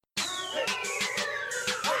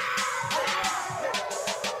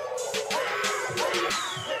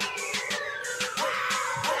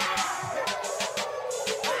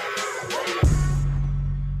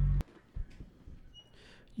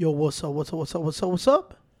Yo, what's up? What's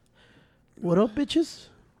up? What up, bitches?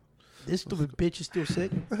 This stupid bitch is still sick.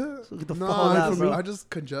 So get the fuck out, bro. I just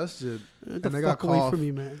congested. Get the and I fuck got away cough. from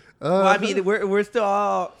me, man. Well, I mean, we're still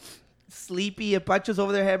all sleepy. Pancho's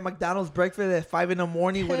over there had McDonald's breakfast at 5 a.m.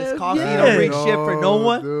 with his Hell coffee. yeah. He don't bring shit for no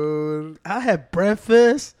one. Dude. I had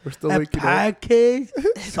breakfast. We're still had waking up. pancakes,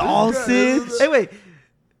 sausage. Hey, wait.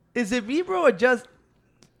 Is it me, bro, or just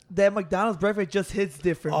that McDonald's breakfast just hits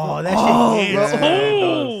different? Oh, bro? that shit Yeah,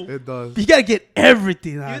 hits. it does. You gotta get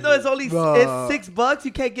everything out Even of though it. it's only Bruh. it's $6,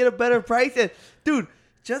 you can't get a better price. And dude,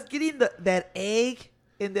 just getting that egg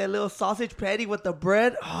in that little sausage patty with the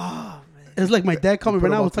bread. Oh man, It's like my dad called me Put right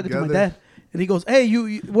now. I them was all talking to my together. dad, and he goes, "Hey,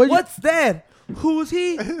 you what's that? Who's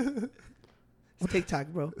he? It's TikTok,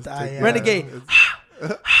 bro. Renegade.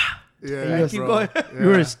 Yeah, Right, keep bro. going.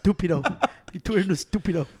 You're a Yeah. stupido. You turned into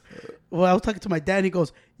stupido." Well, I was talking to my dad, and he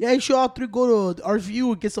goes, "Yeah, you should all three go to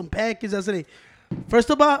RVU and get some pancakes." I said, "Hey, first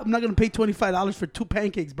of all, I'm not gonna pay $25 for 2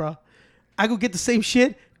 pancakes, bro. I go get the same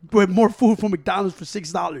shit with more food from McDonald's for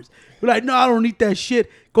 $6." We're like, "No, I don't eat that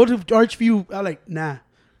shit. Go to Archview." I'm like, "Nah,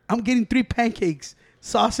 I'm getting 3 pancakes,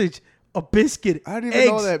 sausage, a biscuit, I didn't even eggs."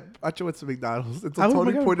 know that I went to McDonald's until I went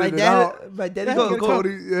Tony to pointed it out. My dad, Yeah, go, get go,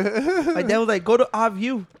 Tony, yeah. my dad was like, go to our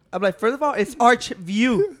view. I'm like, first of all, it's Arch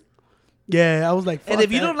View, Yeah, I was like, and "Fuck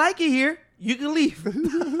if you that." don't like it here, you can leave.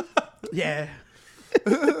 Yeah.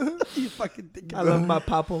 You fucking think I love my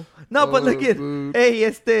papo. No, but look at, dude.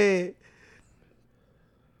 hey,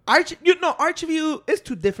 Archview is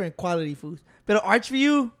 2 different quality foods. But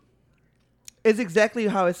Archview is exactly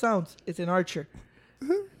how it sounds. It's an Archer,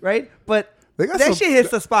 right? But They got that some- shit hits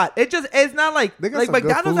the spot. It's not like They got like some good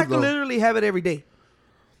McDonald's. I food, can though. literally have it every day.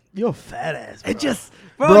 You're a fat ass, bro. It just,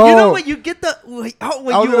 bro, Bro. you know when you get when I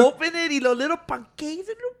you was- open it, the little pancakes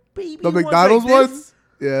and little baby The ones McDonald's like this. ones?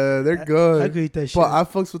 Yeah, they're good. I could eat that shit. But I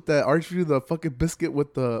fucks with that Archview, the fucking biscuit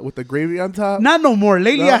with the gravy on top. Not no more.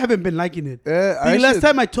 Lately, No. I haven't been liking it. Yeah, I Because last should-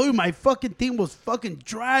 time I told you my fucking thing was fucking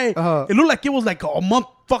dry. Uh-huh. It looked like it was like a month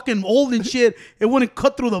fucking old and shit. It wouldn't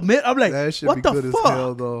cut through the mid. I'm like, That should what be the good fuck? as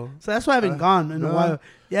hell, though. So that's why I haven't gone in a no. while.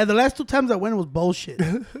 Yeah, the last 2 times I went, it was bullshit. I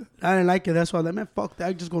didn't like it. That's why I was like, man, fuck that.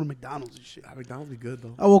 I just go to McDonald's and shit. McDonald's be good,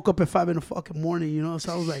 though. I woke up at 5 in the fucking morning, you know.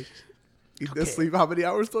 So I was like, He did sleep how many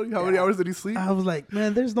hours, Tony? How many hours did he sleep?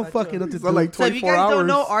 man, there's no fucking nothing to It's do. not like So if you 24 guys hours. don't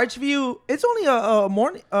know Archview, it's only a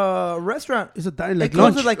morning restaurant. It's a dine It like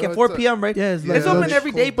closes lunch. like at Oh, 4 it's a- p.m. right? Yeah, it's like it's open lunch.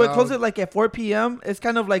 every day, Cooled but it down. closes like at 4 p.m. It's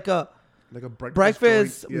kind of like a Like a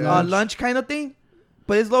breakfast, joint. Yeah. lunch kind of thing.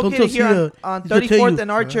 But it's Don't located tell here Sia. on He's gonna tell 34th you.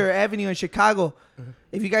 and Archer Avenue in Chicago.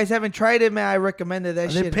 If you guys haven't tried it, man, I recommend it. That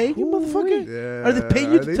Are they shit. paying you, motherfucker? Yeah. Are they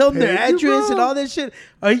paying you Are to they tell them their paying you, address bro? and all that shit?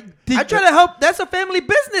 Are you, I try to help. That's a family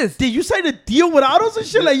business. Did you sign a deal with autos and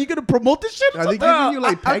shit? Like you gonna promote this shit? Are they Bro, giving you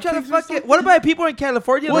like I'm trying to pancakes or fuck it. something? What about people in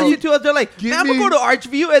California Well, listen to us? They're like, give man, I'm gonna me- go to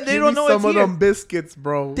Archview, and they Give don't me know some it's of here. them biscuits,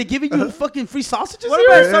 bro. They giving you fucking free sausages What here?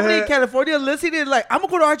 about Yeah. somebody in California listening and like, I'm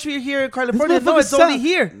gonna go to Archview here in California? No, motherfucker it's only sound-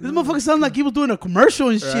 here. This motherfucker sounds like he was doing a commercial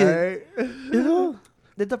and shit. Right? You know?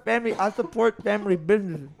 It's a family. I support family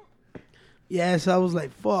business. Yeah, so I was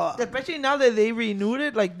like, fuck. Especially now that they renewed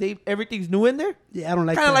it, like everything's new in there. Yeah, I don't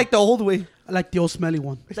like Kind of that. like the old way. I like the old smelly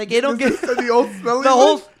one. Like they don't get the old smelly the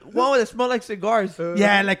whole one? one with it smell like cigars.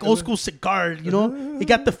 Yeah, like old school cigar, you know? It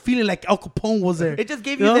got the feeling like Al Capone was there. It just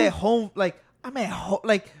gave You you know? that home, like I'm at home.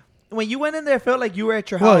 Like when you went in there, it felt like you were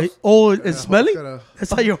at your What? house. Oh, it's smelly? gotta-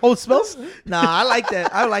 That's how your home smells? Nah, I like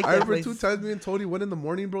that. I like I that remember place. 2 times me and Tony went in the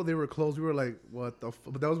morning, bro. They were closed. We were like, what the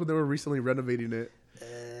fuck? But that was when they were recently renovating it.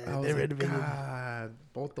 I was they like, renovated it. God.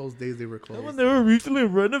 Both those days they were closed. When they were recently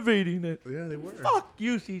renovating it. Yeah, they were. Fuck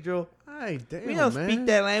you, Cedro. Ay, damn, We don't man. speak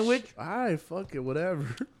that language. Alright, fuck it, whatever.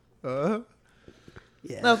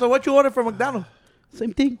 Yeah. No, so what you order from McDonald's?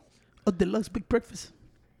 Same thing. A deluxe big breakfast.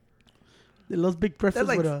 Deluxe big That breakfast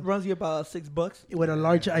like with a runs you about $6. with a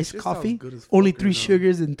large iced Shit sounds coffee. good as Only fuck 3 right now.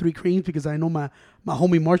 sugars and 3 creams because I know my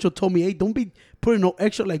homie Marshall told me, hey, don't be putting no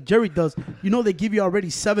extra like Jerry does. You know they give you already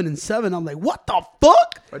 7 and 7. I'm like, what the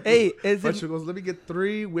fuck? Hey, is Bunch it? goes, let me get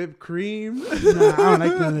 3 whipped cream. Nah, I don't like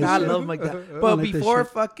none of that I shit. love McDonald's. I But don't like that before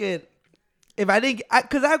shit. fucking, if I didn't,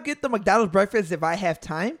 because I'll get the McDonald's breakfast if I have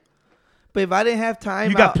time. But if I didn't have time,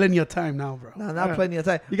 You got plenty of time now, bro. No, not plenty of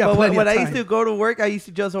time. You got but plenty when of I used time. to go to work, I used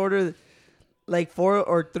to just order like 4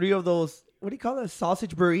 or 3 of those. What do you call it?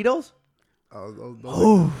 Sausage burritos.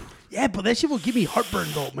 Oh, yeah, but that shit will give me heartburn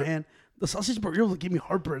though, man. The sausage burrito will give me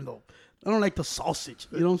heartburn though. I don't like the sausage.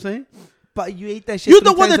 You know what I'm saying? But you ate that shit. You're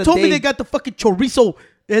the 3 one times that a told me day. they got the fucking chorizo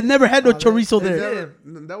It never had no chorizo Is there.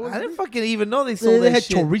 that was I didn't fucking even know they sold They that had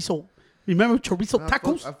shit. chorizo. Remember chorizo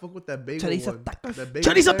tacos? I fuck with that bagel Chorizo one. tacos. That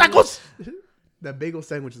bagel Chorizo sandwich- tacos. That bagel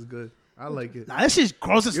sandwich is good. I like it. Nah, that shit's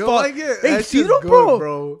gross as You fuck. don't like it? Hey, That shit's Cedro, good,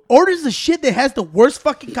 bro. orders the shit that has the worst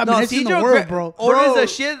fucking No, combination in the Cedro world, bro. orders Bro, the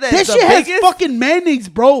shit that's That the shit has biggest. fucking mayonnaise,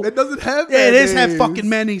 bro. It doesn't have Yeah, it is have mayonnaise. fucking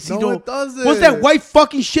mayonnaise, No, Cedro. it doesn't. What's that white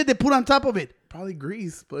fucking shit they put on top of it? Probably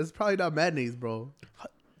grease, but it's probably not mayonnaise, bro.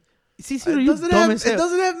 See, It Cedro, you doesn't dumb have. as It hell.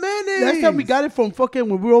 doesn't have mayonnaise. Last time we got it from fucking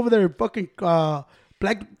when we were over there fucking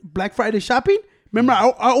Black Friday shopping. Remember,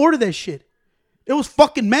 I ordered that shit. It was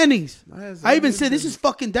fucking mayonnaise. Nice, I even onions said, this is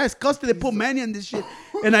fucking disgusting. They put mayonnaise in this shit.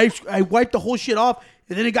 And I wiped the whole shit off.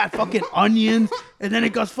 And then it got fucking onions. And then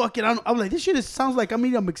it got fucking, I'm like, this shit sounds like I'm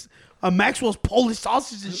eating a Maxwell's Polish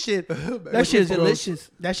sausage and shit. That shit is delicious.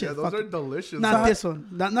 That shit Yeah, those are fucking, delicious. not bro. this one.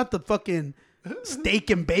 Not the fucking steak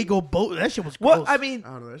and bagel boat. That shit was gross. What I mean, I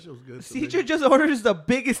don't know. That shit was good. Cedro just orders the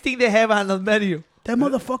biggest thing they have on the menu. That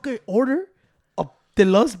motherfucker ordered a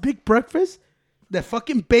Deluxe Big Breakfast, that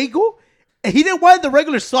fucking bagel, and he didn't want the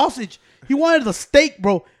regular sausage. He wanted the steak,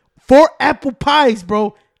 bro. 4 apple pies,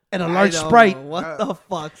 bro, and a large I don't Sprite. know. What the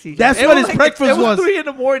fuck, CJ? That's It what was his breakfast it was. was. 3 in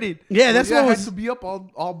the morning. Yeah, that's yeah, what I was. had to be up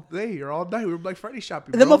all day or all night. We were Black Friday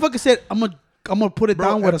shopping. And the bro. motherfucker said, "I'm gonna put it Bro,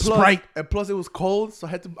 down with a and plus- Sprite." And plus, it was cold, so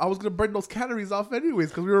I was gonna burn those calories off anyways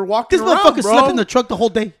because we were walking This around, motherfucker bro. slept in the truck the whole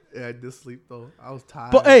day. Yeah, I did sleep though. I was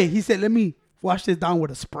tired. But hey, he said, "Let me wash this down with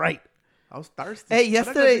a Sprite." I was thirsty. Hey, I'm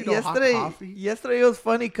not gonna drink no hot coffee. yesterday it was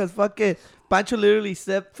funny because fucking Pancho literally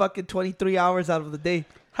slept fucking 23 hours out of the day.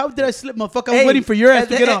 How did I slip, motherfucker? I was waiting for your ass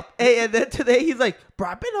to get up. Hey, and then today he's like, bro,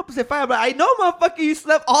 I've been up since 5. I'm like, I know, motherfucker, you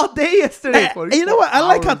slept all day yesterday. And you know what? I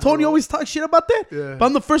like how 24 Tony hours, always talks shit about that. Yeah. But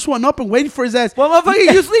I'm the first one up and waiting for his ass. Well,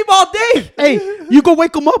 motherfucker, you sleep all day. Hey, you go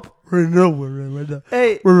wake him up. Right now.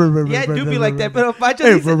 Hey, yeah, do be like that. But Pancho,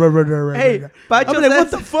 Hey, he said- hey, Pancho I'm like, what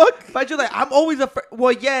says- the fuck? Pancho's like, I'm always afraid.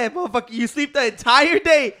 Well, yeah, motherfucker, you sleep the entire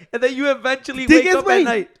day, and then you eventually Thing wake is, up man, at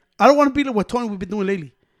night. I don't want to be like what Tony we've been doing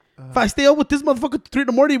lately. If I stay up with this motherfucker to 3 in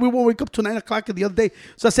the morning, we won't wake up till 9 o'clock the other day.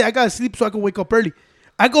 So I say I gotta sleep so I can wake up early.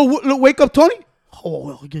 I go wake up Tony.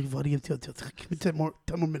 Oh, give me 10 more minutes.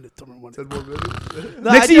 10 more minutes. 10 more minutes.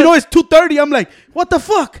 No, Next I thing you just- know, it's 2:30. I'm like, what the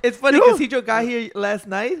fuck? It's funny You know? because Cedro got here last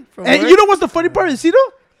night from And work. you know what's the funny part? Is he's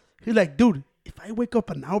like, dude, if I wake up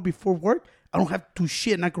an hour before work, I don't have to do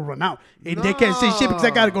shit and I can run out. And they can't say shit because I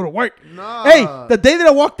gotta go to work. Nah. Hey, the day that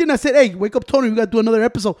I walked in, I said, hey, wake up, Tony. We gotta do another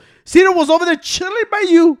episode. Cedar was over there chilling by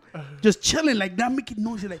you, just chilling, like not making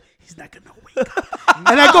noise. Like he's not gonna wake up.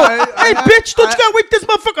 And I go, hey, bitch, don't you gotta wake this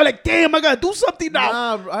motherfucker? Like, damn, I gotta do something now.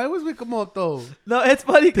 Nah, bro, I always wake him up though. No, it's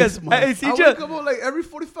funny because This month. I Cedro, wake him up like every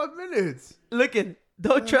 45 minutes. looking,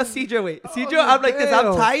 don't trust Cedro. Wait, Cedro, Oh, I'm like this. I'm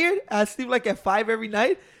damn. tired. I sleep like at 5 every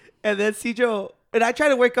night, and then Cedro, and I try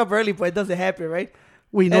to wake up early, but it doesn't happen, right?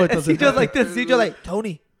 We know and it doesn't. Cedro's happen. like this. Cedro's like,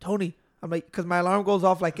 Tony. I'm like, because my alarm goes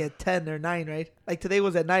off like at 10 or 9, right? Like today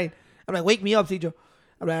was at 9. I'm like, wake me up, Cedro.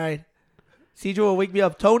 I'm like, all right. Cedro will wake me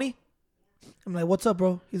up. Tony? I'm like, what's up,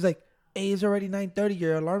 bro? He's like, hey, it's already 9:30.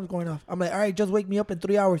 Your alarm's going off. I'm like, all right, just wake me up in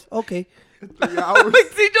 3 hours. Okay. 3 hours.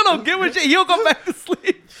 Like, Cedro don't give a shit. He'll go back to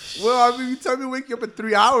sleep. Well, I mean, you tell me to wake you up in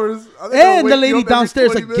 3 hours. I think I'll And the wake you lady up every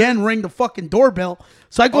downstairs 20 again minutes. rang the fucking doorbell.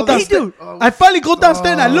 So I go Oh, downstairs. dude. I finally go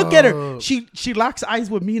downstairs and I look at her. Oh. She locks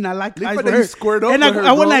eyes with me and I lock Leave eyes her with that her. you squared up And with her,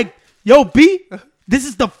 I went bro. like, yo, B, this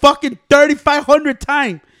is the fucking 3,500th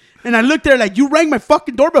time. And I looked at her like, you rang my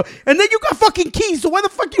fucking doorbell. And then you got fucking keys. So why the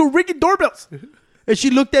fuck you ringing doorbells? And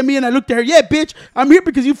she looked at me and I looked at her. Yeah, bitch, I'm here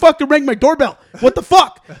because you fucking rang my doorbell. What the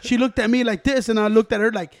fuck? She looked at me like this and I looked at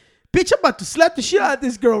her like, bitch, I'm about to slap the shit out of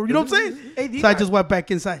this girl. You know what I'm saying? Hey, these So I are- just went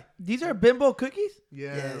back inside. These are Bimbo cookies?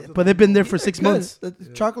 Yeah. But they've been there for These are 6 good. months. The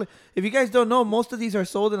chocolate. If you guys don't know, most of these are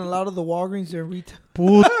sold in a lot of the Walgreens and retail.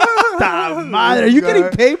 Puta madre. Are you getting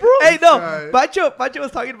paid, bro? Hey, no. Right. Pancho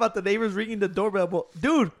was talking about the neighbors ringing the doorbell. But,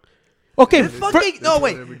 dude, Okay. this fucking... No, They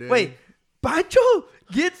wait. do it every day. Wait. Pancho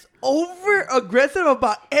gets over aggressive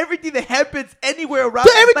about everything that happens anywhere around.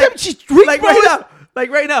 So every time she rings, like bro, right it's- now. Like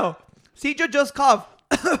right now. Cedro just coughed.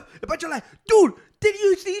 And Pancho like, dude, did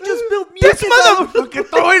you see he just spilled milk? This in mother- the- Fucking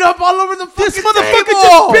throwing up all over the fucking This motherfucker table.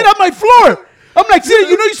 just spit on my floor. I'm like, see,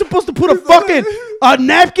 you know you're supposed to put a fucking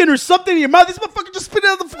napkin or something in your mouth. This motherfucker just spit it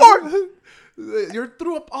on the floor. You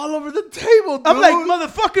threw up all over the table, dude. I'm like,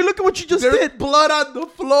 motherfucker, look at what you just There's did. blood on the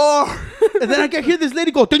floor. And then I can hear this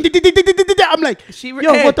lady go, ding, ding, ding, ding, ding, ding, ding, ding. I'm like, She,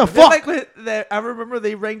 yo, hey, what the they're fuck? Like I remember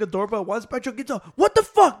they rang the doorbell once. Pancho gets up. What the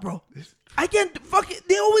fuck, bro? I can't fuck it.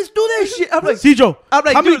 They always do that shit. I'm like, Cijo, I'm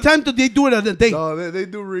like, how many dude- times do they do it a day? No, they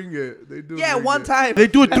do ring it. They do. yeah, ring one it. time. They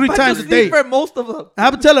do it And 3 Pancho times a sleep day. For most of them.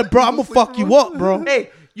 I'm telling bro, I'm gonna fuck you up, bro.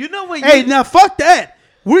 Hey, you know what? Hey, now fuck that.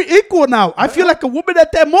 we're equal now. I feel like a woman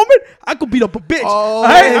at that moment. I could beat up a bitch. Oh, all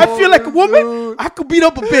right? I feel like a woman. dude. I could beat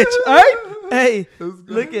up a bitch. All right? Hey, That's good.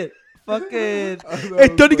 look at fucking. Hey,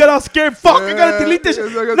 Tony got all scared. Fuck, I gotta delete this Yeah,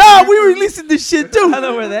 shit. I gotta Nah, delete we this. releasing this shit I too. don't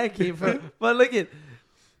know where that came from. But look at,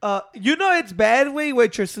 you know it's bad way when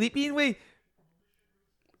you're sleeping way.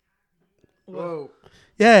 Whoa.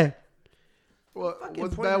 Yeah,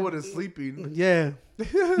 What's bad with his sleeping? yeah.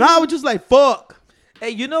 Nah, I was just like, fuck. Hey,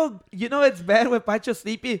 you know it's bad when Pancho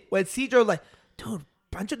sleepy. When Cedro like, dude,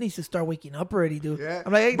 Pancho needs to start waking up already, dude. Yeah.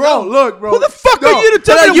 I'm like, hey, Bro, no. look, bro. Who the fuck No. are you to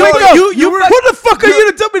tell me to you- wake up? you- you- Who the fuck are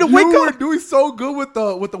you to tell me to wake You were up? doing so good with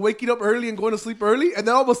the waking up early and going to sleep early, and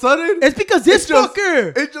then all of a sudden, It's because this it's just-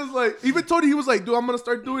 fucker. It's just like even Tony, he was like, "Dude, I'm gonna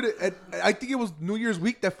start doing it." And I think it was New Year's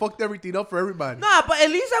week that fucked everything up for everybody. Nah, but at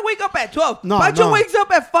least I wake up at 12. No, Pancho no. wakes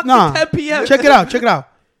up at fucking Nah, 10 p.m. check it out. Check it out.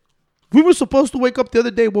 We were supposed to wake up the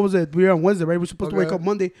other day. What was it? We were on Wednesday, right? We were supposed to wake Okay. up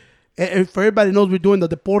Monday. And for everybody knows, we're doing the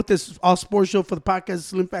Deportes all sports show for the podcast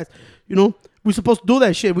Slim Fast. You know, we're supposed to do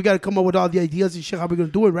that shit. We got to come up with all the ideas and shit. How we gonna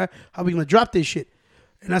do it, right? How we gonna drop this shit?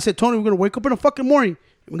 And I said, Tony, we're gonna wake up in the fucking morning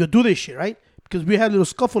and we're gonna do this shit, right? Because we had a little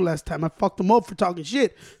scuffle last time. I fucked them up for talking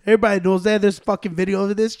shit. Everybody knows that. There's fucking video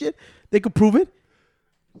of this shit. They could prove it.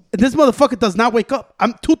 And this motherfucker does not wake up.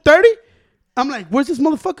 I'm 2:30. I'm like, where's this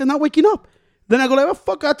motherfucker not waking up? Then I go like, oh,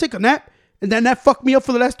 fuck, I'll take a nap. And then that fucked me up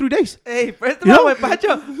for the last 3 days. Hey, first of You all, know? when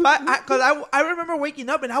Pancho, because I remember waking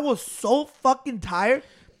up and I was so fucking tired.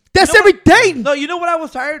 That's You know every what? day. No, you know what I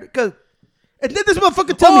was tired? Because And then this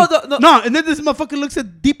motherfucker tell Oh, me, no. no. And then this motherfucker looks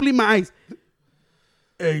at deeply in my eyes.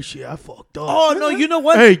 Hey, shit, I fucked up. oh no, you know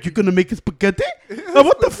what? Hey, you gonna make spaghetti?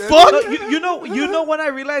 What the No, fuck? you know when I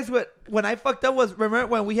realized when I fucked up was, remember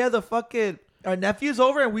when we had the fucking our nephews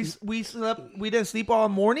over and we slept, we didn't sleep all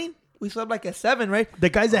morning. We slept like at 7, right? The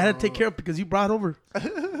guys that had to take care of because you brought over.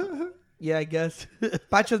 Yeah, I guess.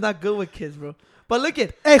 Pancho's not good with kids, bro. But look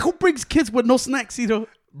at, Hey, who brings kids with no snacks, you know?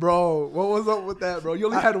 Bro, what was up with that, bro? You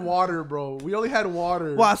only had water, bro. We only had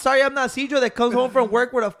water. well, sorry, I'm not Cedro that comes home from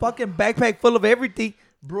work with a fucking backpack full of everything.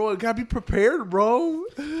 Bro, it gotta be prepared, bro.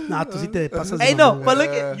 Nah, tú sí te pasas de Hey, no, mamón. but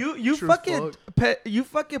look Yeah, at you true as fucking you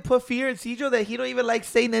fucking put fear in Cedro that he don't even like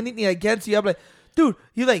saying anything against you. I'm like, dude,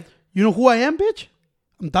 you like, You know who I am, bitch?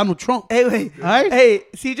 I'm Donald Trump. hey, wait, Alright. hey,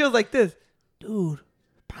 Cedro's like this, dude.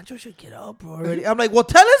 Pancho should get up, bro. Already. I'm like, well,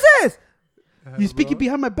 tell us this. You speaking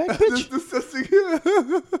behind my back, bitch?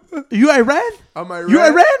 This- You Iran? I'm Iran. You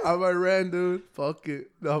Iran? I'm Iran, dude. Fuck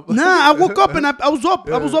it. No. Nah, I woke up and I was up.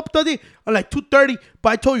 I was up 30, like 2:30. But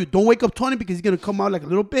I told you, don't wake up 20 because he's gonna come out like a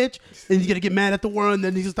little bitch and he's gonna get mad at the world and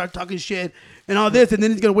then he's gonna start talking shit and all this and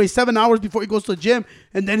then he's gonna wait 7 hours before he goes to the gym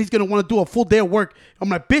and then he's gonna want to do a full day of work. I'm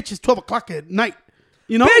like, bitch, it's 12 o'clock at night.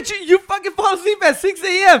 You know, Bitch, you fucking fall asleep at 6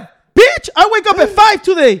 a.m. bitch, I wake up at 5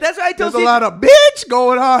 today. That's what I told There's a Cedro. lot of bitch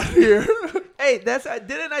going on here. Hey,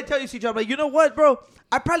 didn't I tell you, Cedro? I'm like, you know what, bro?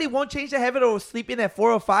 I probably won't change the habit of sleeping at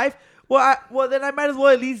 4 or 5. Well, then I might as well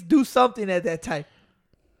at least do something at that time.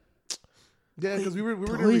 Yeah, because we were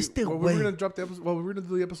Tuviste, gonna güey. drop the episode. Well, we were gonna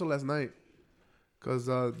do the episode last night. Because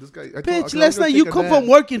this guy, Bitch, last night you come from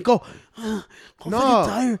work and go, I'm No,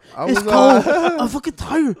 fucking tired. I It's was, cold. I'm fucking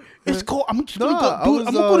tired. It's cold. I'm just gonna No, go, I dude. was,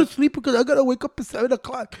 I'm gonna go to sleep because I gotta wake up at 7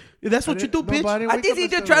 o'clock. That's what you do, bitch. I think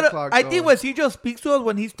he's just trying to. I think when Cedro speaks to us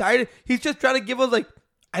when he's tired, he's just trying to give us like,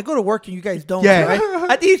 I go to work and you guys don't. Yeah. Right?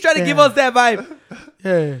 I think he's trying to give Yeah. us that vibe.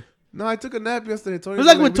 Yeah. No, I took a nap yesterday. Tony It was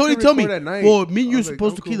like when we Tony can told me, record at night. well, me and I you was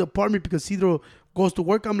supposed like, to oh, keep the cool. apartment because Cedro goes to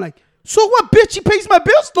work. I'm like, so what, bitch? He pays my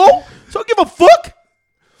bills, no? So I don't give a fuck.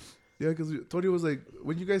 Yeah, because Tony was like,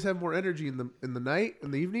 when you guys have more energy in the night,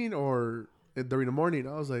 in the evening, or during the morning,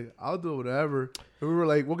 I was like, I'll do whatever. And we were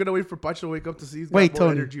like, we're gonna wait for Pacho to wake up to see he's got Wait, more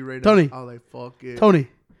Tony. energy right Tony. now. I was like, fuck it. Tony,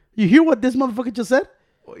 you hear what this motherfucker just said?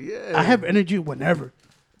 Well, yeah. I have energy whenever.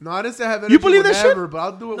 No, I didn't say I have energy. You believe that shit? whenever, but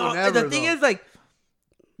I'll do it No, whenever. the thing though. is like,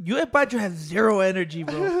 you and Pancho have zero energy,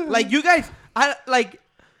 bro. Like you guys, I like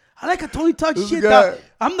how Tony talks This shit. guy- Dog.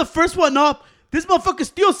 I'm the first one up. This motherfucker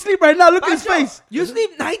still asleep right now. Look at his Pancho, face. You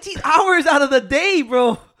sleep 19 hours out of the day,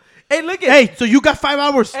 bro. Hey, look at. Hey, so you got 5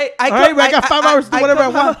 hours. Hey, All right, I got 5 hours to do whatever I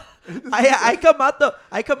come want. out,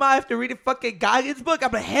 I come out after reading fucking Goggins book.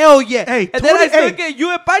 I'm like, hell yeah. Hey, and then I Tony, look at you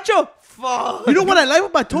and Pancho. Fuck. You know what I like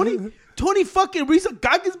about Tony? Tony fucking reads a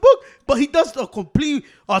Goggins book, but he does a complete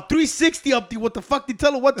 360 up to what the fuck they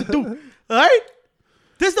tell him what to do. All right?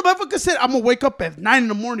 This the motherfucker said, I'm going to wake up at 9 in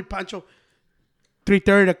the morning, Pancho.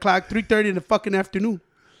 3:30 o'clock, 3:30 in the fucking afternoon.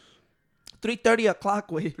 3:30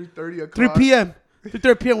 o'clock, wait. 3:30 3 o'clock. p.m.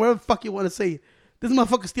 3:30 p.m., whatever the fuck you want to say. This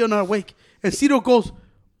motherfucker's still not awake. And Cito goes,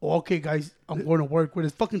 oh, okay, guys, I'm going to work with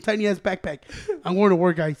his fucking tiny ass backpack. I'm going to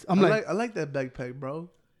work, guys. I'm like, I like that backpack, bro.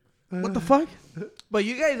 What the fuck? But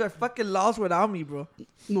you guys are fucking lost without me, bro.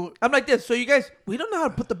 No, I'm like this. So you guys, we don't know how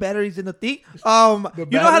to put the batteries in the thing. You know how to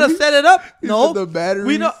batteries? set it up? You No. said the batteries?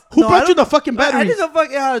 We know. who no, I brought you don't- the fucking I batteries? just don't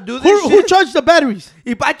fucking know how to do this Who shit. charged the batteries?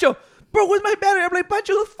 Y Pacho, bro, where's my battery? I'm like,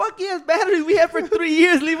 Pacho, who the fuck he has batteries we had for 3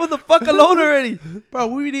 years? Leave us the fuck alone already. Bro,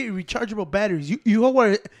 we need rechargeable batteries. You know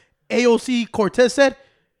what AOC Cortez said?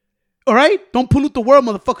 All right, don't pollute the world,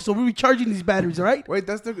 motherfucker. So we're recharging these batteries. All right. Wait,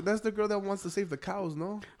 that's the girl that wants to save the cows,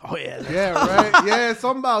 no? Oh yeah. Yeah, right. Yeah,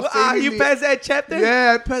 something about saving You the- passed that chapter?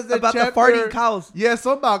 Yeah, I passed that About the chapter. farting cows. Yeah,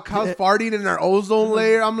 something about cows farting in their ozone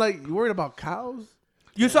layer. I'm like, you worried about cows?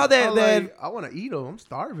 You saw that? I'm that like, I want to eat them. I'm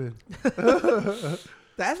starving.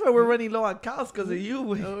 that's why we're running low on cows because of you.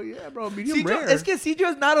 Oh yeah, bro, medium Cedro, rare. es que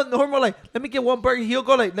Cedro's not a normal, like, let me get one burger. He'll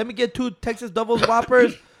go, like, let me get 2 Texas Doubles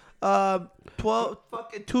Whoppers, 12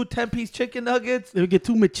 fucking 2 10-piece chicken nuggets, Let me get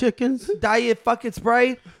 2 McChickens. diet fucking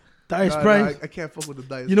Sprite. Diet Nah, Sprite. I can't fuck with the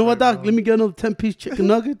diet. You know what, Sprite, Doc? bro. Let me get another 10-piece chicken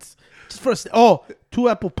nuggets. Just for 2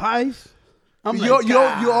 apple pies. I'm You, like,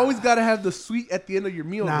 you always gotta have the sweet at the end of your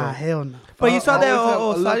meal, nah, though. hell no. But you saw that always have a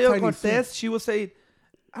little Osario tiny Cortez, she was saying,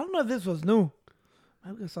 I don't know if this was new.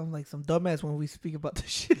 I'm gonna sound like some dumbass when we speak about this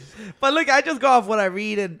shit. But look, I just go off what I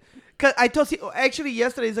read, and cause I told you actually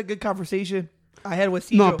yesterday's a good conversation I had with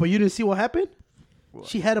Cedro. No, but you didn't see what happened?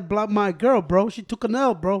 She had to block my girl, bro. She took an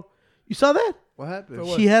L, bro. You saw that? What happened?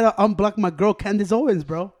 She had to unblock my girl, Candace Owens,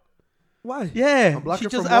 bro. Why? Yeah. Unblock She her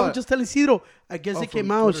just, from I was what? just telling Cedro. I guess Oh, it came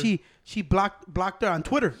from out. Twitter. She blocked her on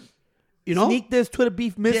Twitter. You know? Sneak this Twitter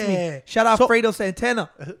beef miss Yeah. me. Shout out So- Fredo Santana.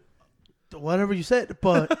 Whatever you said.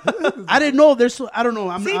 But I didn't know. I don't know.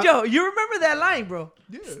 Cedro, you remember that line, bro?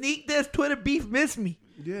 Yeah. Sneak this Twitter beef miss me.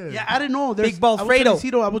 Yeah. I didn't know. Big balls I was telling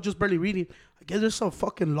Fredo. Cedro, I was just barely reading. I guess there's some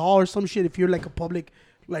fucking law or some shit if you're like a public,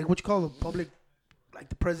 like what you call a public, like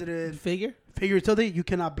the president Figure? figure or something, you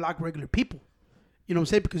cannot block regular people. You know what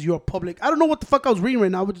I'm saying? Because you're a public. I don't know what the fuck I was reading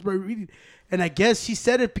right now. I was just barely reading. And I guess she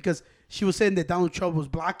said it because she was saying that Donald Trump was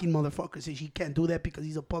blocking motherfuckers and she can't do that because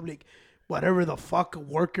he's a public, whatever the fuck,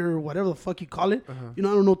 worker, whatever the fuck you call it. You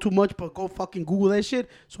know, I don't know too much, but go fucking Google that shit.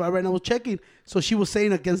 So I right now was checking. So she was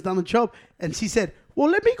saying against Donald Trump and she said, well,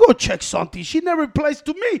 let me go check something. She never replies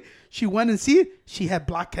to me. She went and see it. She had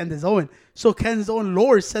blocked Candace Owen. So Candace Owen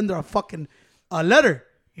lawyers send her a fucking letter.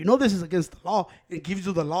 You know this is against the law. It gives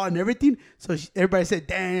you the law and everything. So everybody said,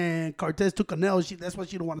 damn, Cortez took a L. That's why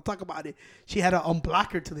she don't want to talk about it. She had to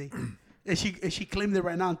unblock her today. And she claimed it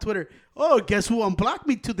right now on Twitter. Oh, guess who unblocked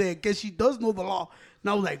me today? Guess she does know the law. And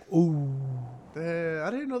I was like, ooh. I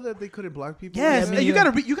didn't know that they couldn't block people. Yes, me and you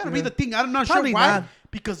either. gotta read the thing. I'm not Probably sure why. not.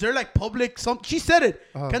 Because they're like public. She said it.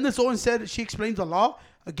 Candace Owens said it. She explains the law.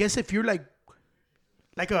 I guess if you're like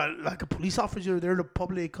a police officer, they're the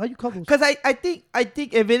public. How you call those? Because I think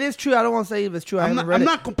if it is true, I don't want to say if it's true. I I'm haven't not- read I'm it.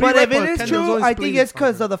 not completely But if right, it but is Candace true, always I think explains it's it.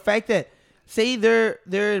 because of the fact that say they're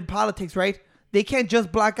in politics, right? They can't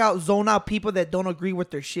just block out, zone out people that don't agree with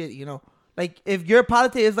their shit. You know, like if your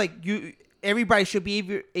politics is like everybody should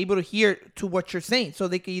be able to hear to what you're saying, so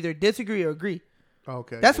they can either disagree or agree.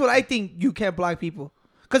 Okay. That's what I think. You can't block people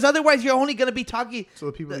because otherwise you're only gonna be talking So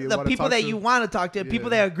the people that you the wanna people talk that to? you want to talk to, people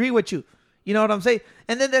Yeah. that agree with you. You know what I'm saying?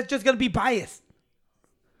 And then that's just gonna be biased.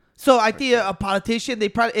 So I think a politician, they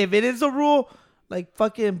probably, if it is a rule, like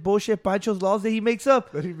fucking bullshit Pancho's laws that he makes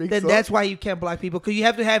up, That he makes then up? that's why you can't block people because you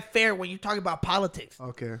have to have fair when you talk about politics,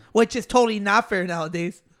 Okay. which is totally not fair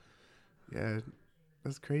nowadays. Yeah.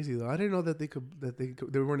 That's crazy though. I didn't know that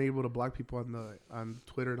they weren't able to block people on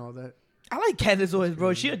Twitter and all that. I like Candace Owens,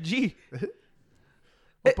 bro. She a G. Well,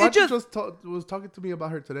 It Pancho just- was talking to me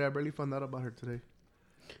about her today. I barely found out about her today.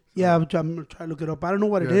 Yeah, I'm trying to look it up. I don't know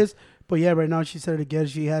what it Yeah. is, but yeah, right now she said it again.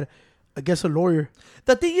 She had, I guess, a lawyer.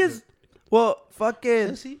 The thing is, well,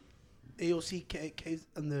 fucking. See, AOC case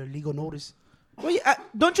on the legal notice. Well, yeah,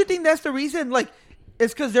 don't you think that's the reason? Like,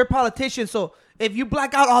 it's because they're politicians. So if you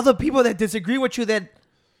black out all the people that disagree with you, then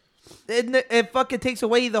it fucking takes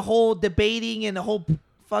away the whole debating and the whole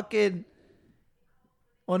fucking.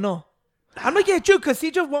 Oh no, I'm looking at you because he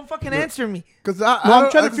just won't fucking answer me. Because I'm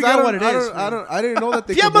trying to figure out what it is, I didn't know that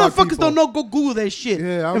they. If y'all could block motherfuckers people. don't know, go Google that shit.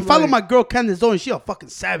 Yeah, I'm and follow like- my girl Candace Owens. She a fucking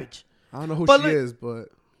savage. I don't know who But she look- is, but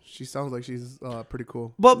she sounds like she's pretty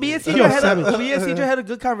cool. But me and Yo, CJ savage. had a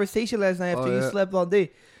good conversation last night after Oh, you yeah. slept all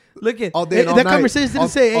day. Look at All day Hey, and all that night. conversation didn't All-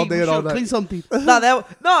 say, all hey, day we and all should night. clean something.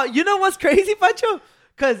 no, you know what's crazy, Pancho?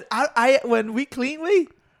 Because I when we clean,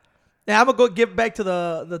 now I'm gonna go get back to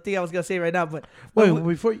the thing I was gonna say right now, but Wait, when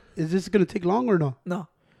we- before, is this going to take long or no? no.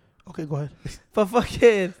 Okay, go ahead. But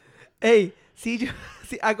fucking, hey, CJ,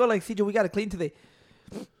 I go like, CJ, we gotta clean today.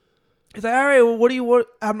 He's like, all right, well, what do you want?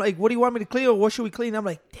 I'm like, what do you want me to clean or what should we clean? I'm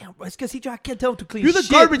like, damn, bro, it's because CJ, I can't tell him to clean You're the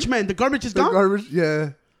shit. garbage man. The garbage is The gone? garbage, yeah.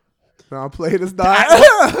 No, I'm playing. It's not.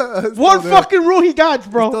 It's One still there. fucking rule he got,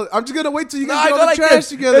 bro. I'm just gonna wait till you No, guys I get go all the like trash this.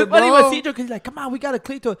 together, It's funny bro. with Cedro because he's like, come on, we gotta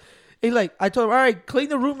clean to it. He's like, I told him, all right, clean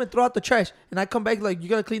the room and throw out the trash. And I come back like, you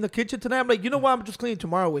gotta clean the kitchen tonight. I'm like, you know what? I'm just cleaning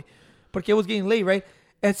tomorrow, way. Porque it was getting late, right?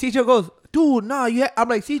 And Cedro goes, dude, nah, I'm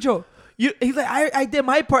like, Cedro. He's like, I did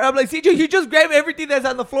my part. I'm like, Cedro, you just grabbed everything that's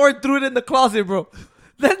on the floor and threw it in the closet, bro.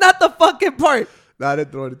 That's not the fucking part. Nah, I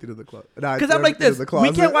didn't throw anything in the closet. Nah, I Because threw I'm like everything this.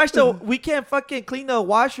 in the We can't fucking clean the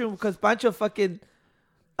washroom because a bunch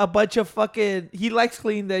of fucking, he likes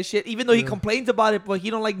cleaning that shit, even though he complains about it, but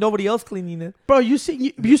he don't like nobody else cleaning it. Bro, you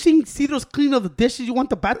seen Cedro's clean of the dishes? You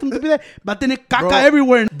want the bathroom to be there? But then it caca Bro.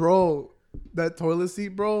 everywhere. Bro, that toilet seat,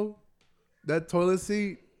 bro.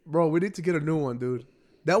 Bro, we need to get a new one, dude.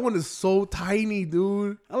 That one is so tiny,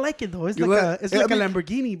 dude. I like it though. It's You like let- a I mean,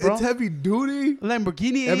 Lamborghini, bro. It's heavy duty.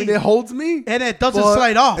 Lamborghini. I mean, it holds me. and it doesn't but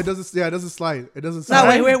slide off. It doesn't slide. It doesn't No,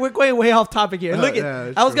 slide. wait, we're going way off topic here. Look, yeah,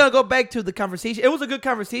 that's I was true. gonna go back to the conversation. It was a good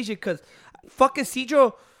conversation because fucking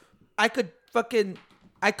Cedro, I could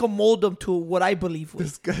mold him to what I believe with.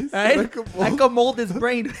 This guy's Right? like a I mold. could mold his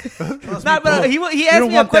brain. Nah, bro. but he asked don't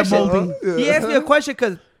me a want that question. molding. He asked me a question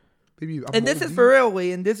because, Maybe I'm and this is moldy. for real,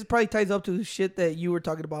 way, and this probably ties up to the shit that you were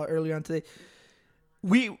talking about earlier on today.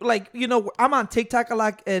 We I'm on TikTok a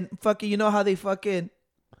lot, and fucking, you know how they fucking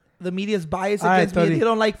the media's biased All right, against me. And Tony. they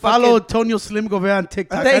don't like fucking. Follow Antonio Slim Govea on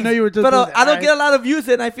TikTok. I Thanks, know you were just but doing that. I don't All get a lot of views,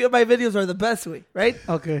 and I feel my videos are the best way, right?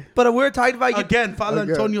 right. Okay. But we're talking about you. Again, follow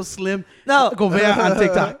Okay. Antonio Slim No. Govea on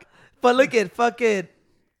TikTok. But look at fucking.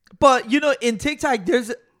 But in TikTok,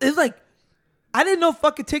 it's like, I didn't know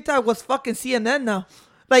fucking TikTok was fucking CNN now.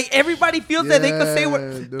 Like everybody feels that they could say what,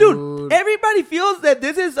 Yeah, dude. Everybody feels that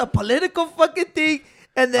this is a political fucking thing,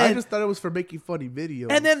 and I then just thought it was for making funny videos.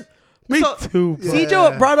 and then Me so, too, bro. Yeah.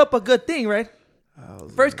 Cedro brought up a good thing, right? I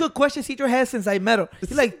was First good question Cedro has since I met him.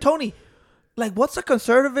 He's like, Tony, like, what's a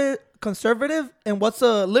conservative and what's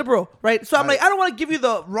a liberal, right? So I'm like, I don't want to give you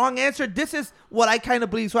the wrong answer. This is what I kind of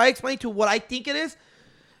believe. So I explained to what I think it is.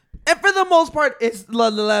 And for the most part, it's the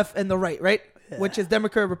left and the right? Which is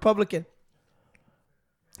Democrat, Republican.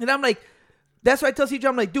 And I'm like, that's why I tell Cedro,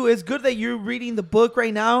 I'm like, dude, it's good that you're reading the book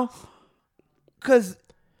right now. Because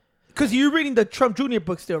you're reading the Trump Jr.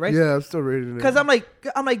 book still, right? Yeah, I'm still reading it. Because I'm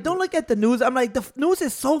like, don't look at the news. I'm like, the news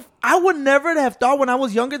is so. I would never have thought when I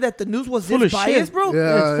was younger that the news was Full this of biased, shit. bro.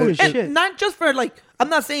 Yeah, it's full of And shit. not just for like, I'm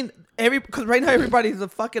not saying because right now everybody's a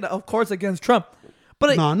fucking, of course, against Trump,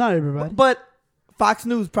 but No, not everybody. but Fox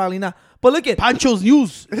News probably not. But look at, Pancho's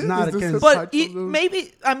News is not Is this against. a- but Pancho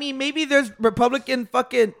News. maybe there's Republican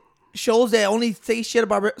fucking shows that only say shit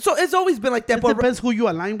about. So it's always been like that. It But depends who you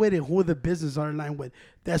align with and who the business are aligned with.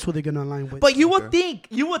 That's who they're gonna align with. But you would think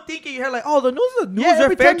in your head like, oh, the news Yeah, are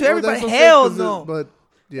every fair time- to Well, everybody. that's what I'm Hell saying, 'cause no. But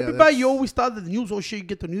yeah, everybody, that's- you always thought that the news, oh shit, you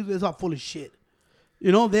get the news, it's all full of shit.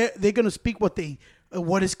 You know, they're gonna speak what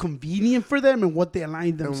is convenient for them and what they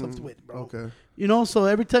align themselves with, bro. Okay. You know, so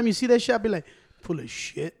every time you see that shit, I be like, full of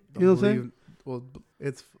shit. You know what I'm saying? Well,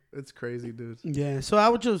 it's crazy, dude. Yeah. So I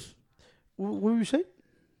would just, what were you saying?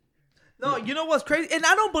 No, you know what's crazy? And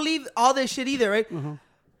I don't believe all this shit either, right? Uh-huh.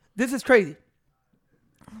 This is crazy.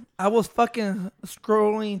 I was fucking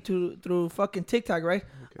scrolling through fucking TikTok, right?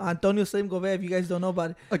 Antonio Slim Govea, if you guys don't know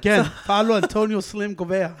about it. Again, follow Antonio Slim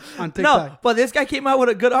Govea on No, TikTok. but this guy came out with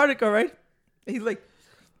a good article, right? He's like,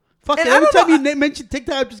 Fuck and it. I Every don't time know- you mention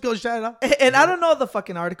TikTok, I'm just gonna shout it out. and I don't know the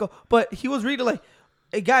fucking article, but he was reading like,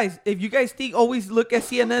 hey guys, if you guys think always look at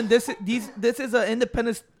CNN, this is an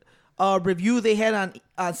independent review they had on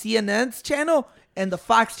CNN's channel and the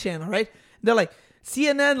Fox channel, right? They're like,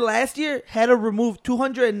 CNN last year had to remove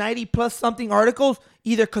 290 plus something articles,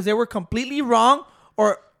 either because they were completely wrong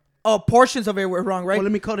or portions of it were wrong, right? Well,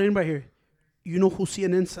 let me call it in right here. You know who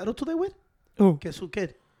CNN settled today with? Who? Guess who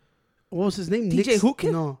kid? What was his name? DJ Nick, Who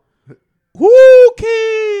Kid? No. Who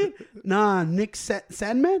kid? Nah, Nick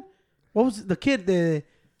Sandman. What was the kid?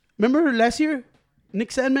 Remember last year?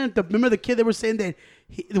 Nick Sandman. Remember the kid that were saying that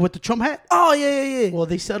with the Trump hat? Oh yeah. Well,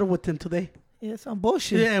 they settled with him today. Yeah, some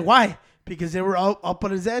bullshit. Yeah, why? Because they were up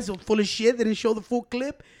on his ass, full of shit. They didn't show the full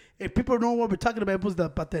clip. If people know what we're talking about, it was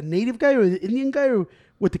about the native guy or the Indian guy or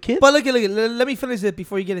with the kid. But look. Let me finish it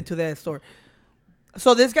before you get into that story.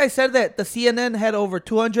 So this guy said that the CNN had over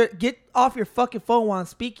 200. Get off your fucking phone while I'm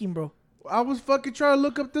speaking, bro. I was fucking trying to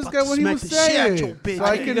look up this About guy to what he smack was the shit out saying, your bitch. so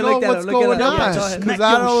I You can can know look that what's up, look it going up. Yeah, on. go ahead. Because Smack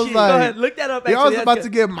I your was shit. Go like, ahead, look that up. yeah, I was actually, about that's to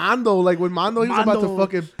good. get Mando. Like when Mando, he was about to Mando.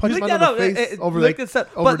 fucking punch Look him that on up. the face over Look like this up.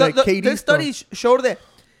 over But that KD this stuff. study showed that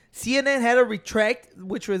CNN had to retract,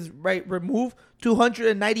 which was remove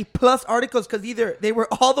 290 plus articles because either they were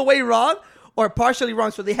all the way wrong or partially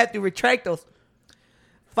wrong, so they had to retract those.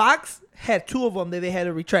 Fox had 2 of them that they had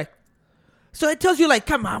to retract. So it tells you, like,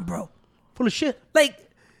 come on, bro. Full of shit. Like,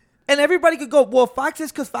 and everybody could go, well, Fox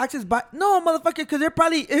is because Fox is no, motherfucker, because they're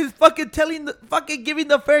probably is fucking giving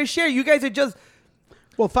the fair share. You guys are just.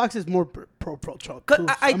 Well, Fox is more pro Trump. Cause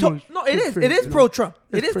it is pro Trump.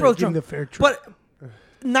 It is pro Trump. But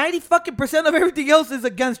 90% of everything else is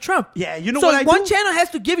against Trump. Yeah, you know so what? One channel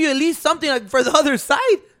has to give you at least something like for the other side.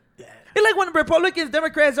 Yeah. It's like when Republicans,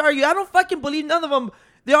 Democrats argue. I don't fucking believe none of them.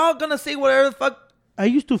 They're all gonna say whatever the fuck. I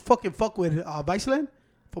used to fucking fuck with Viceland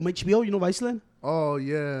from HBO. You know Viceland? Oh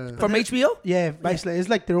yeah. From HBO? Yeah, Viceland. It's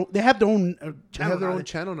like they have their own channel. They have their own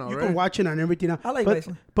channel now, You right? can watch it on everything now. I like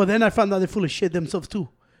Viceland. But then I found out they're full of shit themselves too.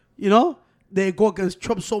 You know, they go against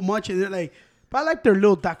Trump so much, and they're like. But I like their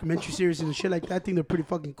little documentary series and shit like that. I think they're pretty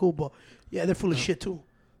fucking cool. But yeah, they're full of shit too.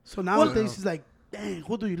 So nowadays it's like, dang,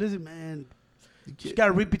 who do you listen, man? You just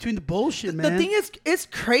gotta read between the bullshit, man. The thing is, it's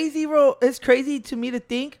crazy, bro. It's crazy to me to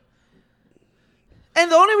think. And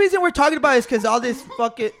the only reason we're talking about it is because all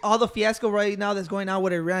the fiasco right now that's going on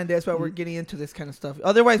with Iran. That's why we're getting into this kind of stuff.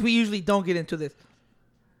 Otherwise, we usually don't get into this.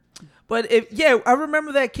 But I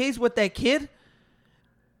remember that case with that kid.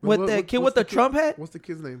 With the Trump hat. What's the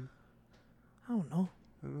kid's name? I don't know.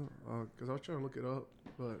 Because I was trying to look it up,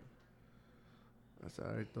 but that's all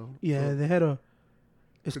right though. Yeah, they had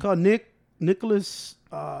it's called Nicholas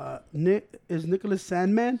Sandman.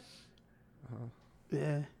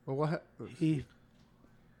 Yeah. Well, what?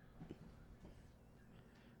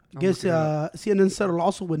 I guess CNN settled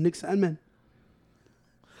also with Nick Sandman.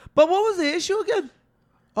 But what was the issue again?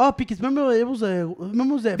 Oh, because remember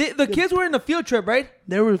that the kids were in a field trip, right?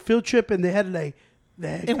 They were in a field trip and they had like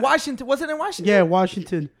in Washington. Was it in Washington? Yeah,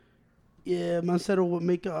 Washington. Yeah, Monsanto would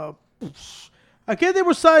make I guess they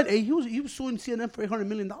were signed. Hey, he was suing CNN for $800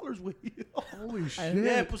 million. Holy shit!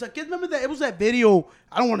 Yeah, pues I can't remember that. It was that video.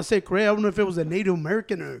 I don't want to say correct. I don't know if it was a Native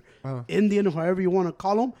American or Indian or however you want to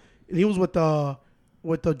call him. And he was with the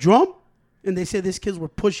drum, and they said these kids were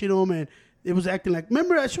pushing him, and it was acting like.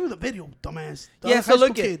 Remember, I showed you the video, dumbass. Yeah, so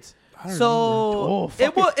look at. So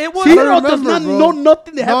it was. See, does not know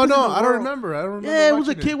nothing that happened. No, I don't remember. Yeah, it was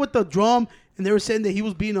a kid with the drum, and they were saying that he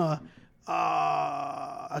was being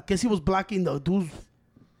I guess he was blocking the dude's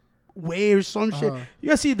way or some shit. You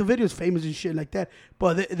guys see the video is famous and shit like that.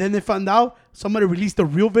 But then they found out somebody released the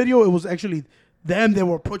real video. It was actually them. They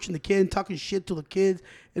were approaching the kid and talking shit to the kids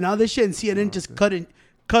and all this shit. And CNN just cut and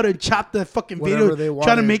chopped that fucking video,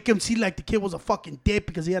 trying to make him see like the kid was a fucking dick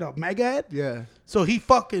because he had a MAGA head. Yeah. So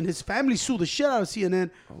his family sued the shit out of CNN.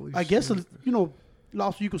 Holy I guess, you know,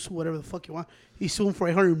 lawsuit, you can sue whatever the fuck you want. He sued him for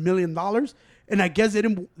 $800 million. And I guess I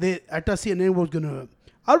thought CNN was going to.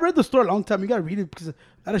 I read the story a long time. You got to read it because a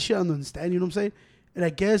lot of shit I don't understand. You know what I'm saying? And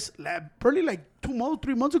I guess probably like 3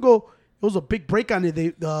 months ago, it was a big break on it.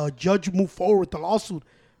 The judge moved forward with the lawsuit.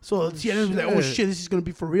 So CNN was like, oh shit, this is going to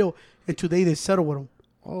be for real. And today they settled with him.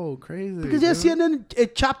 Oh, crazy. Because CNN,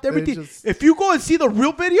 it chopped everything. If you go and see the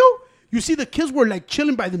real video, you see the kids were like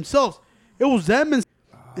chilling by themselves. It was them and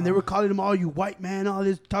they were calling them all you white man, all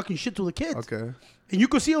this, talking shit to the kids. Okay. And you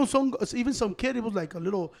could see on even some kid, it was like a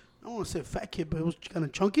little, I don't want to say fat kid, but it was kind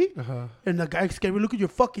of chunky. And the guy scared me, look at your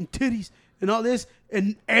fucking titties and all this.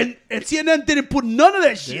 And CNN didn't put none of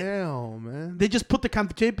that shit. Damn, man. They just put the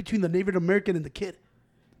confrontation between the Native American and the kid.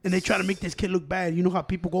 And they try to make this kid look bad. You know how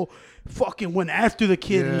people go fucking went after the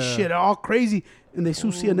kid and shit, all crazy. And they sue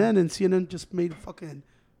CNN, and CNN just made fucking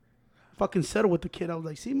settle with the kid. I was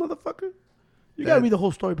like, see, motherfucker? You got to read the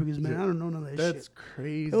whole story because, man, I don't know none of that shit. That's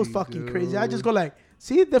crazy. It was fucking crazy. I just go like,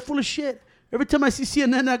 see, they're full of shit. Every time I see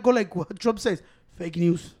CNN, I go like, what Trump says? Fake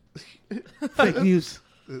news. Fake news.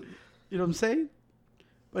 You know what I'm saying?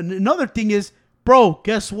 But another thing is, bro,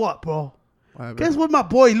 guess what, bro? Guess what my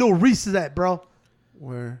boy Lil Reese is at, bro?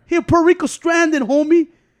 Where? Here, Puerto Rico stranded, homie.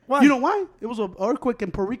 Why? You know why? It was an earthquake in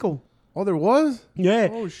Puerto Rico. Oh, there was? Yeah.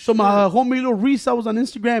 Oh, shit. So my homie Lil Reese, I was on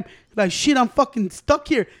Instagram, like, shit, I'm fucking stuck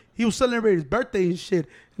here. He was celebrating his birthday and shit,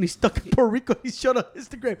 and he's stuck in Puerto Rico. He showed on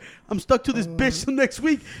Instagram, I'm stuck to this bitch till next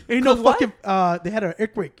week. And you know, fucking, they had an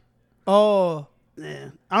earthquake. Oh. Yeah.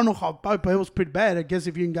 I don't know how bad, but it was pretty bad. I guess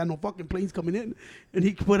if you ain't got no fucking planes coming in. And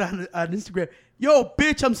he put on Instagram, yo,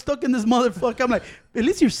 bitch, I'm stuck in this motherfucker. I'm like, at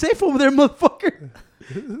least you're safe over there, motherfucker.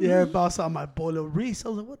 Yeah, boss on my boy Lil Reese. I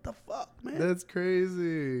was like, what the fuck, man? That's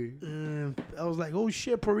crazy. I was like, oh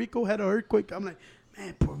shit, Puerto Rico had an earthquake. I'm like,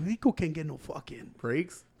 man, Puerto Rico can't get no fucking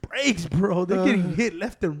breaks, bro. They're getting hit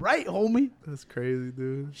left and right, homie. That's crazy,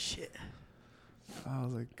 dude. Shit. I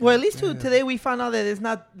was like, well, at least today we found out that it's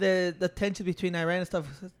not the tension between Iran and stuff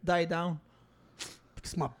died down.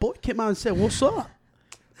 Because my boy came out and said, what's up?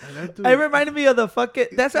 It reminded me of the fucking.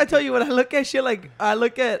 That's what I tell you when I look at shit. Like I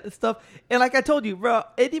look at stuff, and like I told you, bro,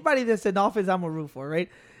 anybody that's in office, I'm a root for, right?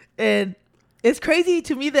 And it's crazy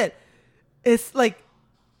to me that it's like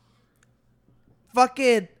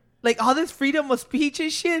fucking like all this freedom of speech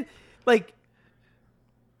and shit. Like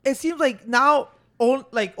it seems like now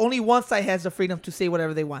only one side has the freedom to say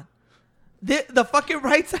whatever they want. The fucking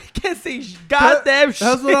right side can't say goddamn shit.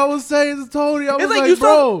 That's what I was saying to Tony. I was like like, you saw-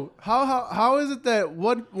 bro, how is it that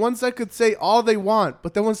one side could say all they want,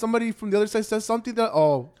 but then when somebody from the other side says something that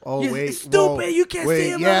You're wait, stupid, whoa, you can't wait,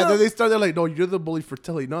 say it, yeah, blah, then they start. They're like, no, you're the bully for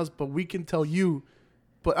telling us, but we can tell you.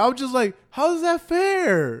 But I was just like, how is that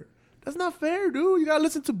fair? That's not fair, dude. You gotta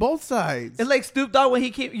listen to both sides. It's like Snoop Dogg when he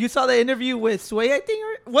came. You saw the interview with Sway, I think,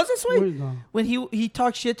 or was it Sway? Wait, no. When he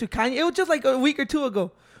talked shit to Kanye. It was just like a week or two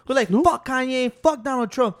ago. We're like, Snoop? fuck Kanye, fuck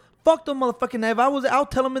Donald Trump, fuck them motherfucking. If I was, I'll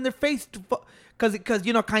tell them in their face, because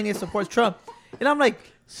you know Kanye supports Trump, and I'm like,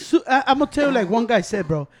 I'm gonna tell you like one guy said,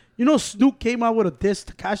 bro. You know Snoop came out with a diss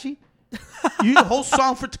Tekashi. You the whole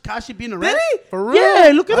song for Tekashi being a did rap. he? For real?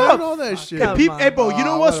 Yeah, look it I up. don't know that shit. come Hey, bro, you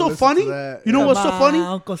know Oh, what's I so wanna funny? listen to that. You know Come what's so on, funny?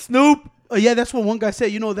 Uncle Snoop. Yeah, that's what one guy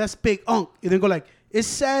said. You know, that's big unk. And then go like, it's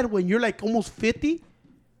sad when you're like almost 50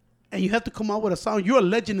 and you have to come out with a song. You're a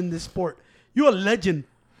legend in this sport. You're a legend.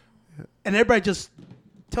 And everybody just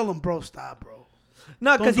tell him, bro, stop, bro.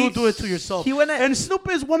 No, Don't because do it to yourself. He went at, And Snoop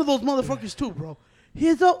is one of those motherfuckers too, bro.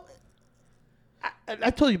 He's a... I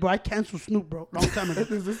told you, bro, I canceled Snoop, bro, long time ago.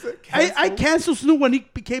 Is this it? I canceled Snoop when he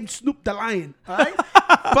became Snoop the Lion. All right?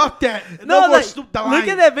 Fuck that. no, No more like, Snoop the Lion. look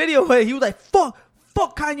at that video where he was like, fuck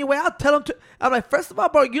Kanye West. I'll tell him to. I'm like, first of all,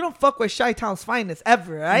 bro, you don't fuck with Chi-Town's finest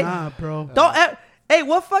ever, right? Nah, bro. Don't. Hey,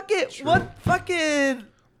 what fucking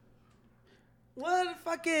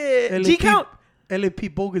G count?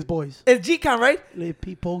 LAP Bogus Boys. It's G count, right?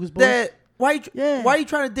 LAP Bogus Boys. That why Yeah. are you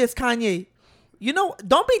trying to diss Kanye? You know,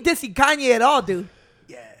 don't be dissing Kanye at all, dude.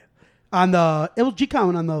 Yeah. On the it was G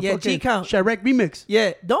Count on the Yeah, fucking G-Count. Chirac remix.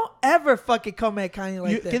 Yeah, don't ever fucking come at Kanye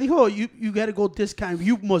like that. You gotta go this kind.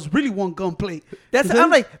 You must really want gunplay. That's You I'm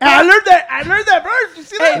know? like, And I learned that, bro. You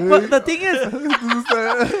see that? hey, but the thing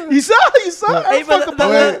is, You saw. Hey, I but fucking the-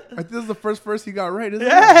 Wait, I think this is the first verse he got right, isn't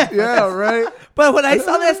Yeah. it? Yeah, right. but when I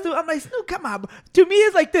saw that Snoop, I'm like, Snoop, come on. Bro. To me,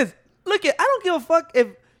 it's like this. Look, I don't give a fuck if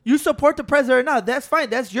you support the president or not. That's fine.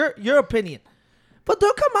 That's your opinion. But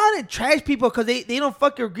don't come out and trash people because they don't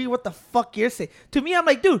fucking agree what the fuck you're saying. To me, I'm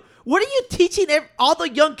like, dude, what are you teaching all the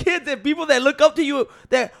young kids and people that look up to you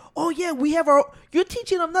that, oh, yeah, we have our... You're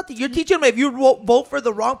teaching them nothing. You're teaching them if you vote for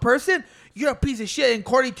the wrong person, you're a piece of shit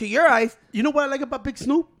according to your eyes. You know what I like about Big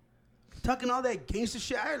Snoop? Talking all that gangster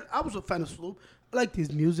shit. I was a fan of Snoop. I liked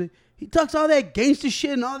his music. He talks all that gangster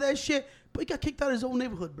shit and all that shit, but he got kicked out of his own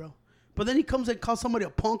neighborhood, bro. But then he comes and calls somebody a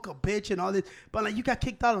punk, a bitch, and all this. But like, you got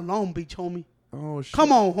kicked out of Long Beach, homie. Oh shit!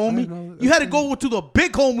 Come on, I know homie. You had to go to the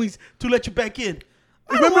big homies to let you back in.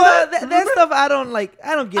 Remember that stuff? I don't like.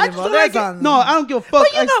 I don't get I just involved. don't like That's it. on. No, I don't give a fuck.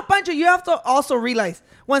 But you know, Pancho, you have to also realize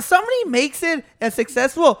when somebody makes it and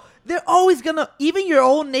successful, they're always gonna, even your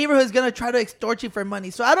own neighborhood is gonna try to extort you for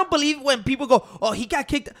money. So I don't believe when people go, "Oh, he got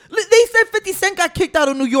kicked." They said 50 Cent got kicked out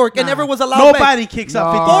of New York and never was allowed back. Nobody kicks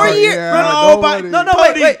out 50 4 Cent. years. nobody. No,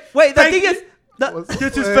 Tony, wait. The fake thing is, news.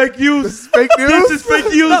 This is fake news. This is fake news. This is fake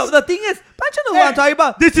news. no. The thing is, Pancho knows what I'm talking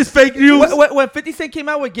about. This is fake news. When 50 Cent came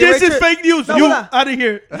out with Get This Rich is fake news. No, You hold on. out of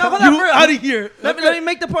here. No, hold on, You for real. out of here. Let me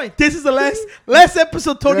make the point. This is the last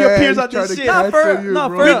episode Tony Yeah, appears he's on trying this to shit. get- No, I for feel you, no,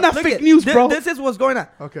 bro. for You're real. not Look fake at- news, bro. This is what's going on.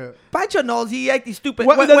 Okay. Pancho knows he acting stupid.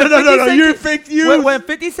 What? When- No, when no, 50 Cent you're ca- fake news. When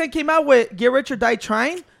 50 Cent came out with Get Rich or Die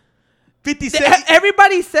Trying, 50 Cent.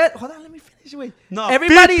 everybody said, hold on, let me finish. Wait. No,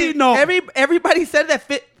 everybody, 50, no. everybody said that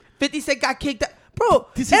 50 Cent got kicked out. Bro,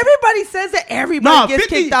 This is- everybody says that everybody gets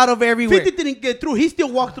kicked out of everywhere. 50 didn't get through. He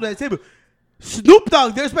still walked through that table. Snoop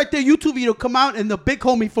Dogg, there's right there YouTube video come out and the big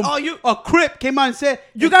homie from a Crip came out and said,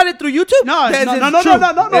 You got it through YouTube? No, That's- no, it's no, no, true.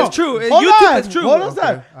 no, no, no. It's true. Hold YouTube on. is true. Hold on, Okay,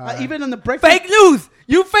 sir. all right. Even on the breakfast. Fake news.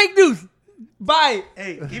 You fake news. Bye.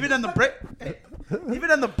 Hey, even on the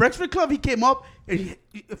even on the Breakfast Club, he came up and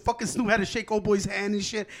fucking Snoop had to shake old boy's hand and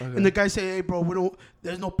shit. Okay. And the guy said, "Hey, bro,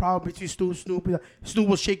 there's no problem between Snoop. Snoop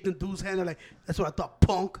was shaking the dude's hand. And like, that's what I thought,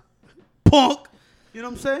 punk. You know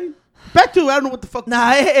what I'm saying? Back to I don't know what the fuck. Nah,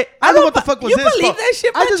 I don't know what the fuck was you this. believe fuck. that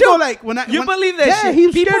shit, I just Pancho? go like when You believe that shit? Yeah, he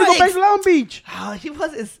was People scared to go back ex- to Long Beach. Oh, he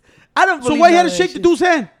was. I don't So believe why he had none to of shake that the shit. dude's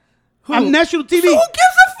hand? On national TV. So who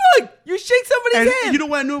gives a fuck? You shake somebody's And hand. you know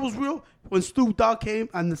what I knew it was real? When Snoop Dogg came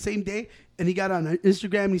on the same day and he got on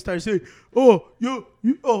Instagram and he started saying,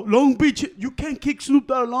 Long Beach, you can't kick Snoop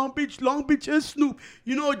out of Long Beach. Long Beach is Snoop.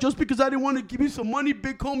 You know, just because I didn't want to give you some money,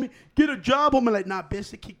 big homie, get a job. I'm like, nah,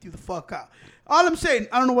 bitch, they kicked you the fuck out. All I'm saying,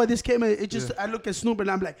 I don't know why this came in. It just, I look at Snoop and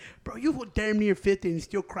I'm like, bro, you damn near 50 and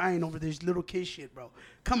still crying over this little kid shit, bro.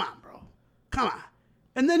 Come on, bro. Come on.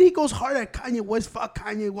 And then he goes hard at Kanye West, fuck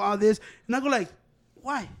Kanye, all this. And I go like,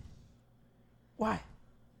 why? Why?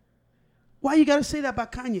 Why you gotta say that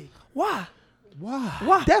about Kanye? Why?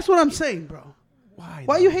 Why? That's what I'm saying, bro. Why?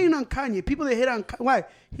 Why you hating on Kanye? People that hate on Kanye. Why?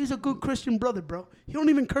 He's a good Christian brother, bro. He don't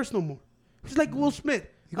even curse no more. He's like Will Smith.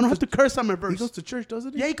 I don't have to curse on my verse. He goes to church,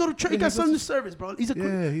 doesn't he? Yeah, he go to church. He got Sunday service, bro. He's a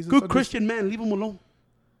he's a good Sunday- Christian man. Leave him alone.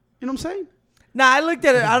 You know what I'm saying? Nah, I looked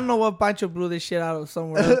at it. I don't know what Pancho blew this shit out of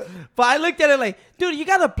somewhere else. But I looked at it like, dude, you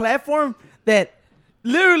got a platform that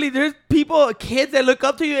literally there's people, kids that look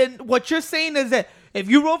up to you. And what you're saying is that if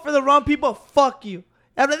you vote for the wrong people, fuck you.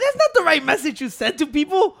 And I'm like, that's not the right message you send to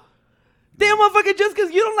people. Damn, motherfucker, just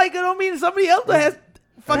because you don't like it don't mean somebody else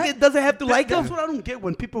doesn't have to like That's them. what I don't get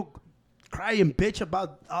when people cry and bitch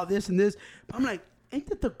about all this and this. But I'm like, ain't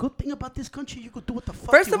that the good thing about this country? You could do what the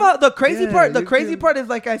fuck First you of all, want. the crazy you can- part is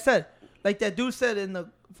like I said, like that dude said in the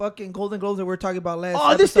fucking Golden Globes that we were talking about last.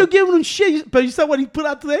 Oh, they're still episode. giving him shit. But you saw what he put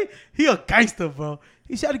out today? He a gangster, bro.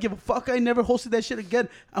 He said, I don't give a fuck. I ain't never hosted that shit again.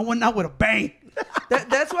 I went out with a bang.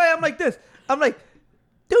 That's why I'm like this. I'm like,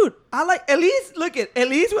 dude, I like at least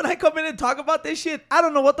when I come in and talk about this shit, I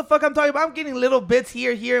don't know what the fuck I'm talking about. I'm getting little bits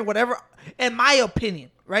here, and whatever. In my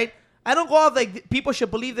opinion, right? I don't go off like people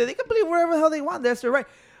should believe that they can believe whatever the hell they want. That's their right.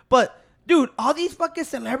 But dude, all these fucking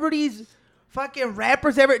celebrities, fucking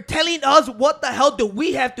rappers, ever telling us what the hell do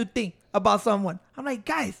we have to think about someone? I'm like,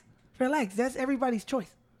 guys, relax. That's everybody's choice.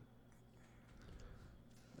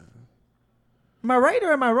 Am I right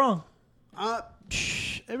or am I wrong?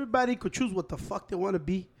 Everybody could choose what the fuck they want to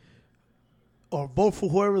be, or vote for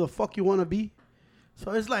whoever the fuck you want to be.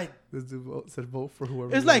 So it's like, This dude said vote for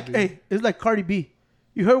whoever. it's you like, wanna be. hey, it's like Cardi B.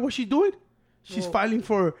 You heard what she's doing? She's filing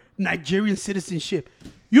for Nigerian citizenship.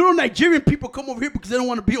 You know, Nigerian people come over here because they don't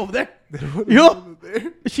want to be over there. You know,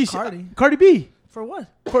 she's Cardi B For what?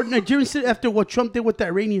 for Nigerian citizenship after what Trump did with the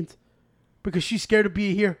Iranians, because she's scared to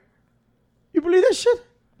be here. You believe that shit?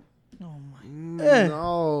 Oh my. Yeah.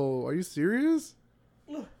 No, are you serious?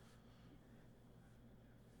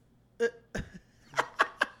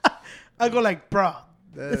 I go like, bro,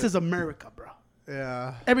 That- this is America, bro.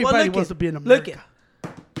 Yeah. Everybody Well, look wants it. to be in Look America.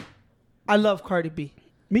 it. I love Cardi B.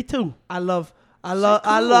 Me too. I love I like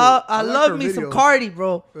her me some videos. Cardi,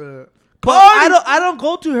 bro. Uh, But I don't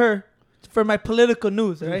go to her for my political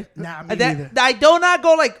news, right? Nah, me neither. I do not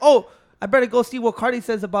go like, oh, I better go see what Cardi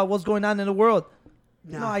says about what's going on in the world.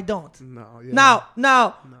 Nah. No, I don't. no. Yeah.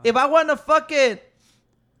 Now, if I want to fucking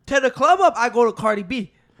tear the club up, I go to Cardi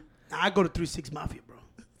B. I go to 3-6 Mafia, bro.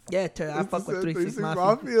 Yeah, I fuck with 3-6 Mafia.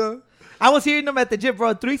 Mafia. I was hearing them at the gym,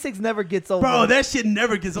 bro. 3-6 never gets old. Bro, that shit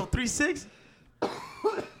never gets old. 3-6?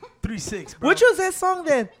 3-6, bro. Which was that song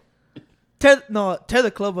then? Tear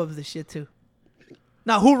the club up is the shit too.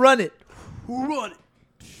 Now who run it? Who run it?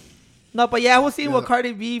 No, but yeah, I was seeing what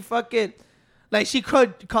Cardi B fucking like she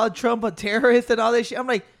called Trump a terrorist and all that shit. I'm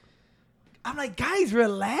like, guys,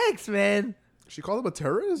 relax, man. She called him a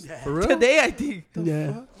terrorist? Yeah. For real? Today I think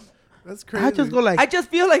Yeah. That's crazy. I just go like, I just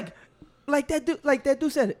feel like that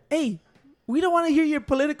dude said, hey, we don't want to hear your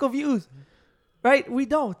political views, right? We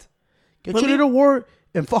don't. get your little word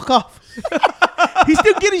and fuck off. He's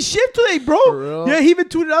still getting shit today, bro. For real? Yeah, he even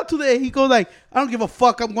tweeted out today. He goes like, I don't give a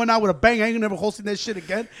fuck. I'm going out with a bang. I ain't never hosting that shit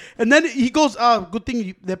again. And then he goes, good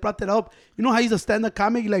thing they brought that up. You know how he's a stand-up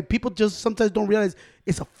comic? Like, people just sometimes don't realize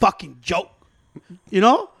it's a fucking joke. You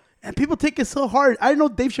know? And people take it so hard. I know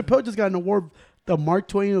Dave Chappelle just got an award, the Mark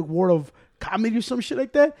Twain Award of Comedy or some shit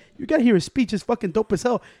like that. You gotta hear his speech. It's fucking dope as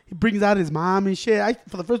hell. He brings out his mom and shit.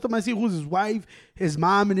 For the first time I see who's his wife, his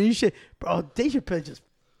mom, and his shit. Bro, Dave Chappelle just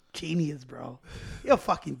genius, bro. You're a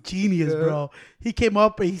fucking genius, bro. He came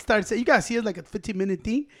up and he started saying, you guys see it like a 15-minute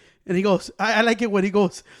thing. And he goes, I like it when he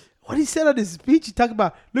goes, what he said on his speech, he talked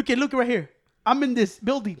about, look right here. I'm in this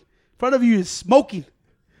building. In front of you is smoking.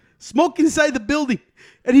 Smoking inside the building.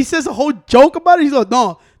 And he says a whole joke about it. He's like,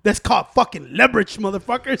 no, that's called fucking leverage,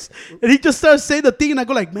 motherfuckers. And he just starts saying the thing, and I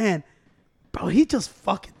go like, man, bro, he just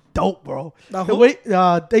fucking dope, bro. Now The who? way,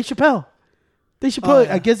 Dave Chappelle. Dave Chappelle, Oh,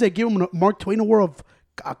 yeah. I guess they gave him a Mark Twain Award of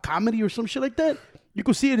comedy or some shit like that. You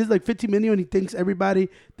can see it is like 15 minutes and he thanks everybody.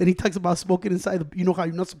 Then he talks about smoking inside the, you know how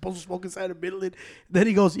you're not supposed to smoke inside the building. Then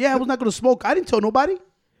he goes, yeah, I was not going to smoke. I didn't tell nobody.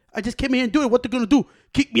 I just came here and do it. What they going to do?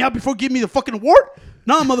 Kick me out before giving me the fucking award?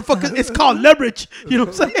 No, motherfucker, it's called leverage. You know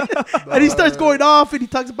what I'm saying? And he starts going off and he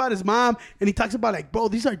talks about his mom and he talks about like, bro,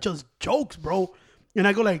 these are just jokes, bro. And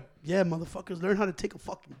I go like, yeah, motherfuckers, learn how to take a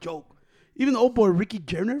fucking joke. Even the old boy Ricky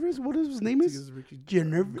Gervais, what is his name? I think Is it's Ricky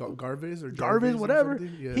Gervais, Garvez or Jarvis, or whatever.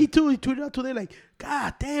 something. Yeah. He tweeted out today like,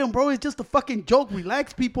 God damn, bro, it's just a fucking joke.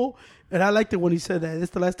 Relax, people. And I liked it when he said that.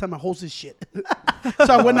 It's the last time I host this shit.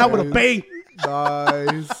 So I went out with a bang.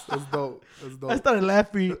 Nice. That's dope. That's I dope. started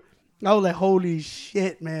laughing. I was like, holy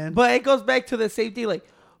shit, man. But it goes back to the same thing. Like,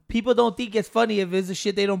 people don't think it's funny if it's a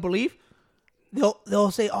shit they don't believe.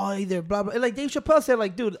 They'll say, oh, either blah, blah. Like Dave Chappelle said,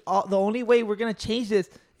 like, dude, the only way we're going to change this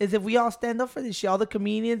is if we all stand up for this shit. All the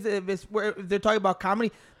comedians, if they're talking about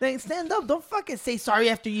comedy, then stand up. Don't fucking say sorry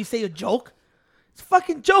after you say a joke. It's a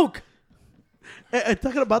fucking joke. And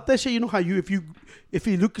talking about that shit, you know how if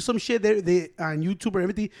you look at some shit they on YouTube or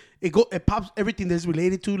everything, it pops everything that's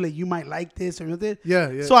related to, like, you might like this or anything.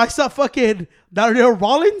 Yeah. So I saw fucking Darnell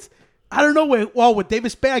Rollins. I don't know with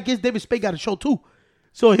David Spade. I guess David Spade got a show too.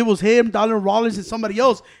 So it was him, Darnell Rollins, and somebody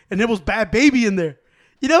else, and there was Bad Baby in there.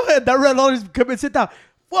 You know, and Darnell Rollins come and sit down.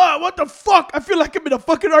 Wow, what the fuck? I feel like I'm in a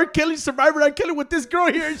fucking R. Kelly Survivor R. Kelly with this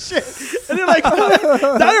girl here and shit. And they're like,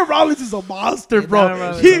 Darnell Rollins is a monster, Yeah, bro. Darnell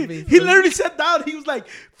Rollins He is a beast. literally sat down. He was like,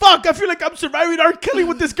 fuck, I feel like I'm surviving R. Kelly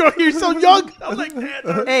with this girl here so young. I was like,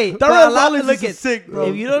 man. Hey, Darnell Rollins is it. sick, bro.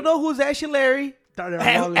 If you don't know who's Ashley Larry, Darnell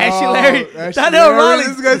Ashley Rollins. Larry, Ashley Darnell Larry,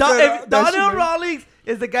 Rollins. this guy said, Ashley Darnell Larry. Rollins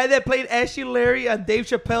is the guy that played Ashley Larry on Dave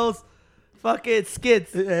Chappelle's fucking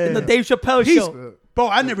skits in the Dave Chappelle He's- show. Bro,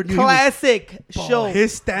 I never knew Classic Bro, show.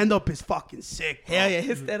 his stand-up is fucking sick, bro. Hell yeah,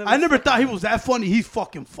 his stand-up I is never thought he was that funny. He's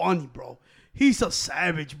fucking funny, bro. He's a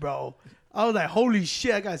savage, bro. I was like, holy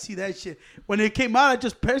shit, I gotta see that shit. When it came out, I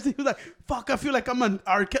just pressed it. He was like, fuck, I feel like I'm an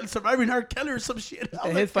R. Kelly, surviving R. Kelly or some shit. I was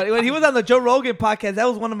And like, it's funny. When he was on the Joe Rogan podcast, that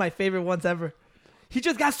was one of my favorite ones ever. He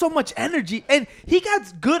just got so much energy, and he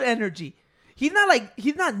got good energy. He's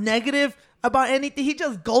not negative about anything. He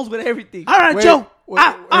just goes with everything. all right, Wait, Joe. wait,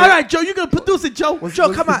 All wait. right, Joe, you gonna produce it, Joe.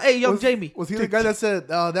 Joe, come on. Hey, young Jamie. Was he the guy that said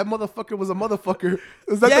that motherfucker was a motherfucker?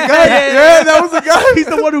 Is that Yeah, the guy? yeah. That was the guy. He's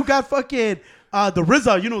the one who got fucking the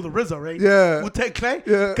RZA. You know the RZA, right? Yeah. Wu-Tang Clan.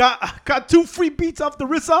 Yeah. Got 2 free beats off the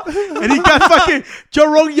RZA, and he got fucking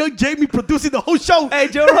Joe Rogan, young Jamie producing the whole show. Hey,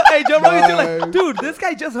 Joe Rogan's still Nice. like, dude, this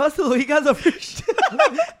guy just hustled. He got some free shit.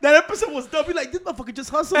 That episode was dope. He like, this motherfucker just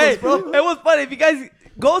hustled Hey, us, bro. it was funny. If you guys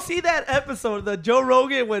go see that episode, the Joe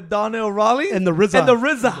Rogan with Darnell Rollins And the RZA. and the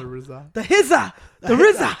RZA, RZA. the HZA, the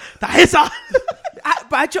RZA. The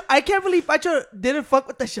HZA. I can't believe Pacho didn't fuck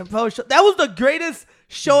with the Chappelle show. That was the greatest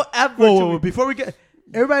show ever. to Whoa, me. before we get,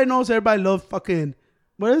 everybody knows everybody loves fucking,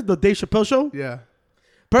 what is it, the Dave Chappelle show? Yeah.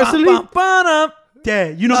 Personally, Ba-ba-ba-dum. yeah,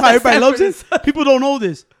 you know Not how that everybody loves it? separate. People don't know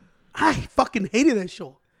this. I fucking hated that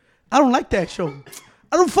show. I don't like that show.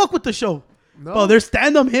 I don't fuck with the show. No. Bro, there's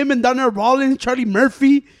stand-up, him and Darnell Rollins, Charlie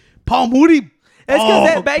Murphy, Paul Moody. It's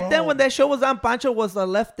because Oh, back bro. then when that show was on, Pancho was the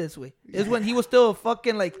left this way. It's when he was still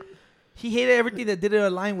fucking like, he hated everything that didn't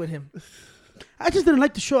align with him. I just didn't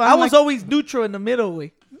like the show. I was always neutral in the middle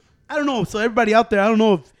way. I don't know. So everybody out there, I don't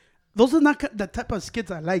know if those are not the type of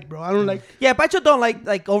skits I like, bro. I don't like. Yeah, Pancho don't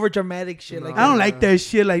like over dramatic shit. Like I don't like that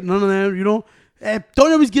shit. Like none of that. You know,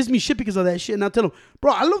 Tony always gives me shit because of that shit. And I tell him,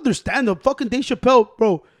 bro, I love their stand up. Fucking Dave Chappelle,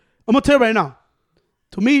 bro. I'm gonna tell you right now.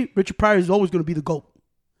 To me, Richard Pryor is always gonna be the GOAT.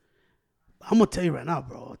 I'm gonna tell you right now,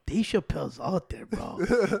 bro. Dave Chappelle's out there, bro.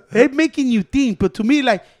 They're making you think, but to me,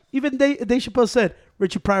 like even Dave Chappelle said,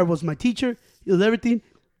 Richard Pryor was my teacher. He was everything.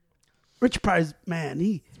 Richard Pryor's man.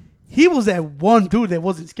 He was that one dude that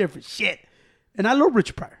wasn't scared for shit. And I love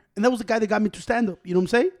Richard Pryor. And that was the guy that got me to stand up. You know what I'm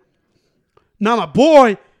saying? Now my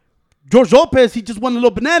boy, George Lopez, he just won a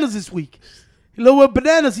little bananas this week. A little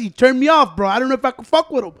bananas, he turned me off, bro. I don't know if I can fuck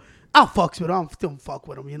with him. I'll fuck with him. I'm still fuck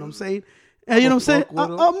with him. You know what I'm saying? And you know what I'm saying?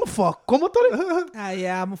 I'm a fuck. ¿Cómo tú?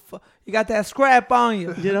 Yeah, you got that scrap on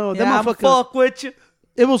you. You know, that yeah, I'm motherfucker- fuck with you.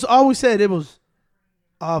 It was always said it was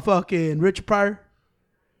fucking Richard Pryor,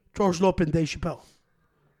 George Lopez, and Dave Chappelle.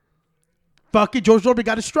 Fucking George Lopez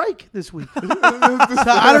got a strike this week. So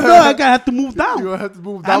I don't know. I gotta have to move down. You have to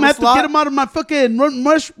move I'm down gonna the have to slot. get him out of my fucking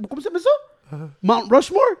 ¿Cómo se llama eso? Mount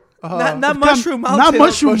Rushmore? Not Mushroom Mountain. Not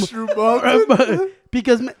Mushroom. Mushroom Mountain.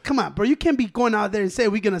 Because, man, come on, bro. You can't be going out there and say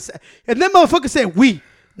we're going to say. And then motherfucker said we.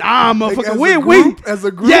 Nah, motherfucker. as We. a group? As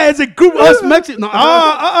a group? Yeah, as a group. Us Mexicans.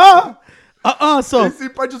 No, So. You see,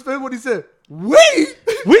 I just felt what he said. We. We.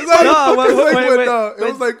 It's like, No, it's like wait, when, wait, it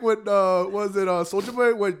wait. was like when was it Soulja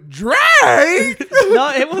Boy went Drake?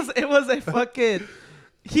 No, it was a fucking.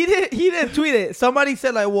 He didn't tweet it. Somebody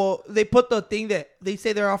said like, well, they put the thing that they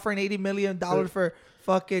say they're offering $80 million for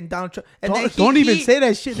fucking Donald Trump. And Don't even say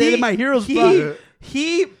that shit. They're my heroes, bro.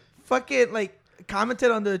 He fucking like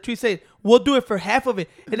commented on the tweet saying, "We'll do it for half of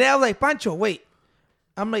it." And then I was like, Pancho, wait.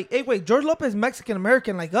 I'm like, hey, wait, George Lopez is Mexican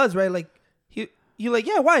American like us, right? Like, you like,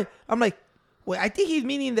 yeah, why? I'm like, wait, I think he's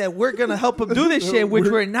meaning that we're gonna help him do this shit, which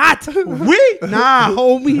we're not. We? Nah,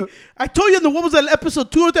 homie. I told you in the, what was that,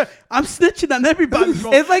 episode 2 or 3? I'm snitching on everybody,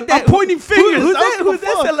 bro. It's like that. I'm pointing fingers. Who's I that? don't Who's give a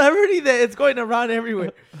that fuck. celebrity that it's going around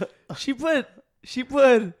everywhere? She put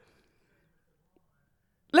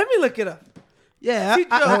Let me look it up. Yeah, See,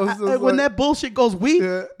 when that bullshit goes weak,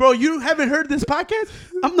 Yeah. bro, you haven't heard this podcast?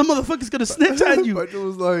 I'm the motherfucker's gonna snitch on you. But it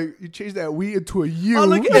was like you changed that we into a you. Oh,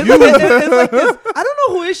 look, You. it's like this. I don't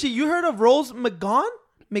know who is she. You heard of Rose McGowan?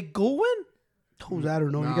 McGowan? Who's I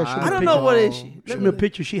don't know. You Nah, guys show me I a don't picture. know what is she. Show me a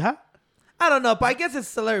picture. She hot? I don't know, but I guess it's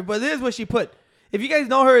celebrity. But this is what she put. If you guys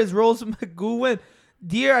know her as Rose McGowan,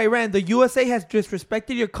 dear Iran, the USA has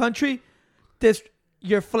disrespected your country,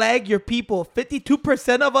 your flag, your people.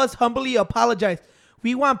 52% of us humbly apologize.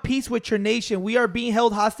 We want peace with your nation. We are being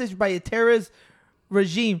held hostage by a terrorist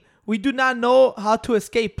regime. We do not know how to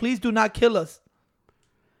escape. Please do not kill us.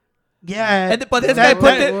 Yeah. But this guy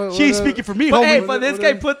put what- She's what- speaking for me, But homie. hey, but this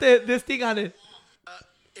guy put this thing on it.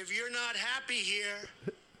 If you're not happy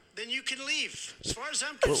here, then you can leave. As far as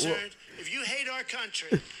I'm concerned, if you hate our country,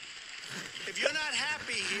 if you're not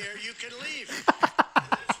happy here, you can leave.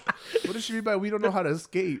 What does she mean by we don't know how to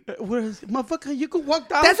escape? What is, motherfucker, you can walk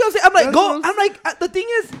down. That's what I'm saying. I'm like, That's go. what I'm I'm like, the thing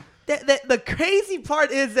is that the crazy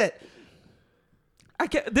part is that I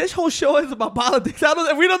can't. This whole show is about politics.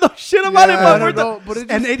 We don't know shit about it, but we're but it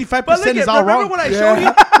and just, 85% is all remember wrong. when I Yeah. showed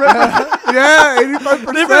you? yeah, 85%.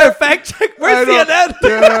 Remember fact check? Where's CNN?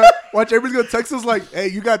 Yeah. Watch, everybody's gonna text us like, "Hey,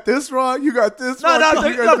 you got this wrong. You got this No, wrong. no,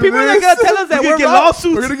 you no. gotta do People that this. are gonna tell us that You we're can get wrong.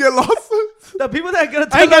 lawsuits. We're gonna get lawsuits." The people that are gonna I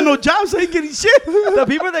tell ain't got us, no job, so I ain't getting shit. the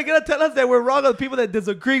people that are gonna tell us that we're wrong are the people that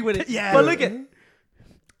disagree with it. Yeah. But look at.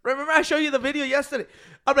 Remember I showed you the video yesterday.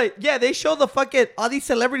 I'm like, yeah, they show the fucking all these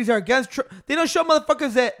celebrities are against Trump. They don't show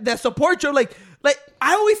motherfuckers that support Trump. Like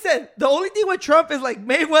I always said, the only thing with Trump is like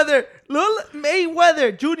Mayweather. Little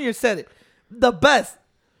Mayweather Jr. said it. The best.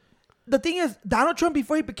 The thing is, Donald Trump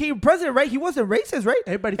before he became president, right? He wasn't racist, right?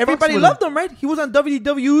 Everybody Everybody fucks with loved him, right? He was on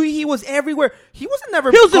WWE. He was everywhere. He wasn't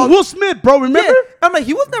never. He was in called- Will Smith, bro. Remember? Yeah. I'm like,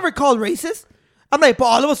 he was never called racist. I'm like, but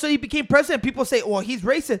all of a sudden he became president. People say, well, he's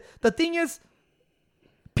racist. The thing is,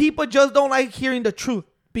 people just don't like hearing the truth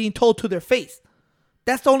being told to their face.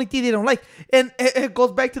 That's the only thing they don't like. And it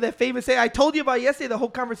goes back to that famous saying I told you about yesterday, the whole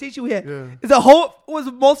conversation we had. Yeah. Is the whole was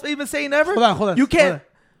the most famous saying ever? Hold on. You can't. Hold on.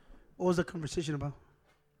 What was the conversation about?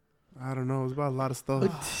 I don't know. It's about a lot of stuff.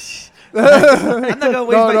 I'm not gonna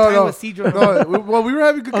waste my time with Cedro. Well, we were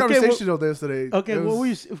having good Okay, conversation though yesterday. Okay, It what were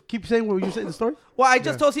you was- keep saying? What were you saying the story? Well, I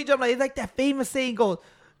just told Cedro, I'm like, it's like that famous saying goes,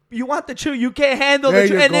 you want the truth, you can't handle There the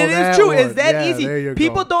truth. you And go, it is that true. one. It's that Yeah, there easy. you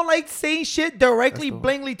People go. don't like saying shit directly, the one.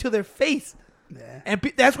 blatantly to their face. Yeah.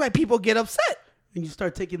 And that's why people get upset. And you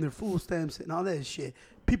start taking their food stamps and all that shit.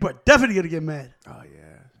 People are definitely gonna get mad. Oh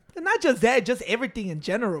yeah. And not just that, just everything in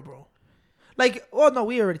general, bro. Like, oh no,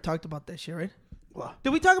 we already talked about that shit, right? Well, Did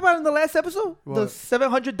we talk about it in the last episode? The What?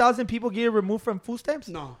 700,000 people getting removed from food stamps?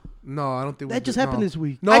 no. No, I don't think we That just did. happened No. this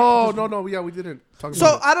week. No. Yeah, we didn't talk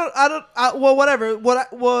So about it. well, whatever.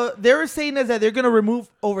 What they were saying is that they're gonna remove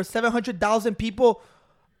over 700,000 people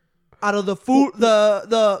out of the food,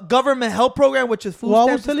 the government health program, which is food Well, I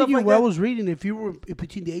stamps was and telling stuff you like what I that. was reading. If you were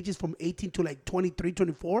between the ages from 18 to like 23,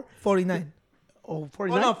 24, 49. or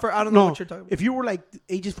 49. Oh, no, I don't know what you're talking about. If you were like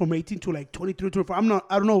ages from 18 to like 23, 24,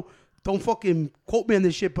 I don't know. Don't fucking quote me on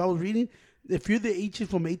this shit, but I was reading. If you're the ages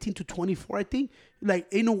from 18 to 24, I think, like,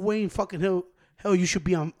 ain't no way in fucking hell you should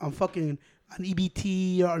be on fucking on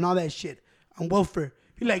EBT or and all that shit, on welfare.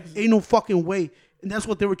 You're like, ain't no fucking way. And that's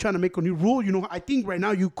what they were trying to make a new rule. You know, I think right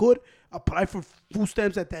now you could apply for food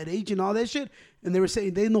stamps at that age and all that shit. And they were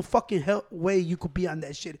saying there's no fucking way you could be on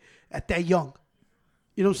that shit at that young.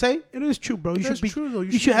 You know what I'm saying? It is true, bro. You That's should be. true, though.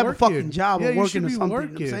 You should have a working. fucking job Yeah, or you working should or be something. You know what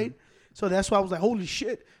I'm working. saying? So that's why I was like, holy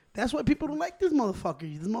shit. That's why people don't like this motherfucker.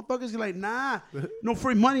 These motherfuckers are like, nah, no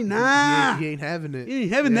free money, nah. He ain't having it. He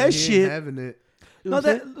ain't having Yeah, that he shit. Ain't having it. You know No,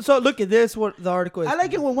 what I'm saying? so look at this. What the article is. I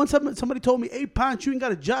like it when once somebody told me, "Hey, Ponch, you ain't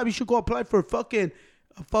got a job. You should go apply for for Link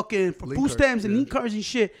food card, stamps and yeah. link cards and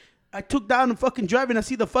shit." I took down the fucking drive and I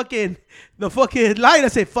see the fucking light. I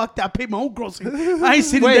said, "Fuck that! I paid my own groceries. I ain't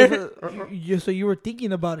sitting Wait, there." so you were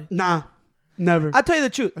thinking about it? Nah, never. I'll tell you the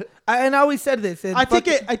truth. And I always said this. And I take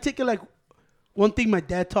it like one thing my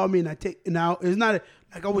dad taught me, and I take it now. It's not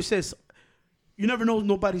like I always says, you never know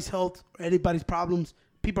nobody's health or anybody's problems.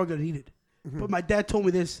 People are gonna need it. But my dad told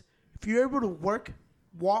me this: if you're able to work,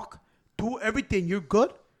 walk, do everything, you're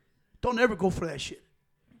good. Don't ever go for that shit.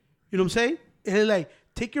 You know what I'm saying? And like,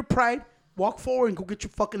 take your pride, walk forward, and go get your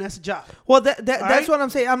fucking ass a job. Well, that's right? what I'm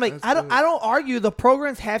saying. I'm like, I don't argue. The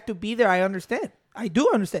programs have to be there. I understand. I do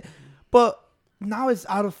understand. But now it's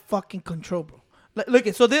out of fucking control, bro. Look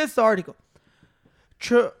at so this is the article.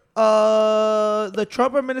 The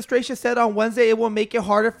Trump administration said on Wednesday it will make it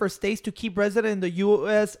harder for states to keep residents in the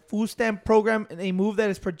U.S. food stamp program in a move that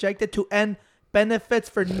is projected to end benefits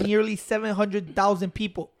for nearly 700,000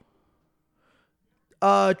 people.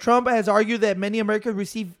 Trump has argued that many Americans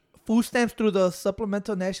receive food stamps through the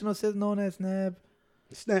supplemental national system known as SNAP.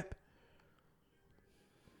 Snap.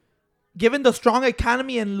 Given the strong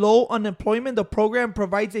economy and low unemployment, the program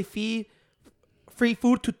provides a free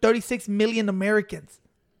food to 36 million Americans.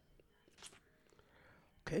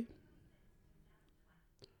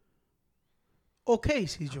 Okay,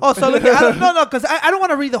 CJ. Oh, so look, because I don't want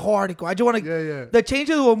to read the whole article. I just want to. Yeah. The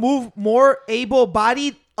changes will move more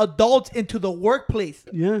able-bodied adults into the workplace.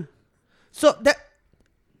 Yeah. So that.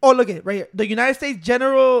 Oh, look at it right here. The United States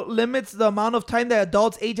general limits the amount of time that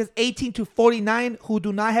adults ages 18 to 49 who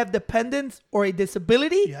do not have dependents or a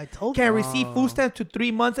disability Yeah, I told can you. receive food stamps to 3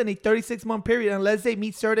 months in a 36-month period unless they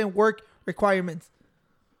meet certain work requirements.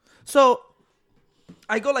 So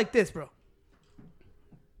I go like this, bro.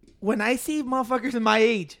 When I see motherfuckers in my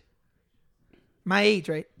age,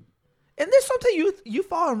 right? And there's sometimes you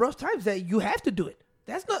fall in rough times that you have to do it.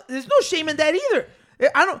 There's no shame in that either.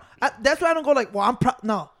 That's why I don't go like, well, I'm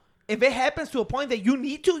no. If it happens to a point that you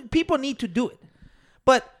need to, people need to do it.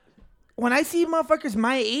 But when I see motherfuckers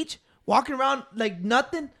my age walking around like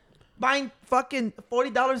nothing, buying fucking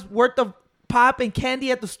 $40 worth of pop and candy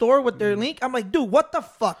at the store with their link, I'm like, dude, what the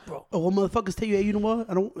fuck, bro? Oh, well, motherfuckers tell you, hey, you know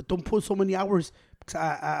what? Don't put so many hours because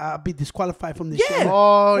I'll be disqualified from this Yeah. shit.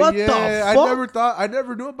 Oh, What yeah. the fuck? I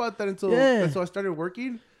never knew about that until I started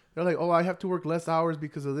working. They're like, oh, I have to work less hours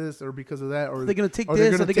because of this or because of that. Or They're gonna take or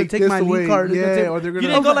this, or they're gonna take my away. lead card. Yeah, or they're You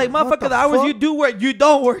gonna. didn't go like, What motherfucker, the the hours fuck? you do work, you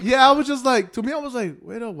don't work. Yeah, I was just like, to me, I was like,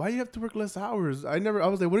 wait, why do you have to work less hours? I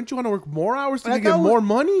was like, wouldn't you want to work more hours so you Like, get I more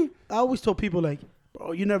money? I always tell people like,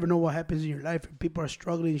 bro, you never know what happens in your life. If people are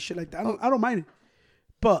struggling and shit like that. I don't mind it.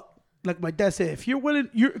 But like my dad said, if you're willing,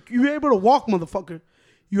 you're able to walk, motherfucker.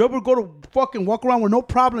 You're able to go to fucking walk around with no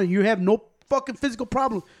problem. You have no fucking physical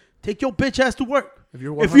problem. Take your bitch ass to work. If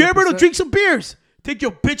you're able to 100%. drink some beers, take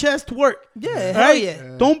your bitch ass to work. Yeah, hell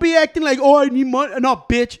yeah. Don't be acting like, oh, I need money. No,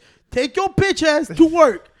 bitch. Take your bitch ass to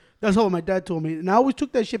work. That's what my dad told me. And I always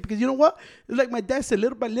took that shit because you know what? It's like my dad said,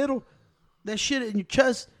 little by little, that shit in your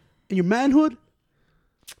chest, in your manhood,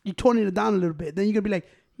 you're toning it down a little bit. Then you're going to be like,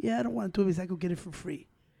 yeah, I don't want to do this. I could get it for free.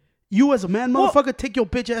 You as a man, motherfucker, take your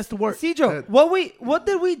bitch ass to work. Cijo, what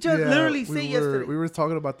did we just literally say yesterday? We were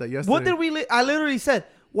talking about that yesterday. What did I literally said,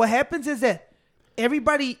 what happens is that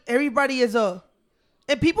everybody is and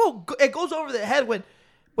people, it goes over their head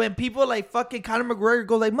when people like fucking Conor McGregor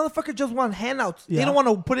go like, motherfucker just want handouts. Yeah. They don't want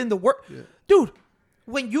to put in the work. Yeah. Dude,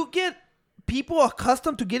 when you get people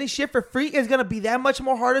accustomed to getting shit for free, it's going to be that much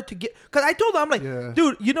more harder to get. Because I told them, I'm like,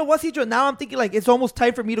 dude, you know what, Cijo? Now I'm thinking like, it's almost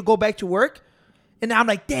time for me to go back to work. And now I'm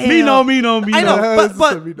like, damn. Me no. I know, Me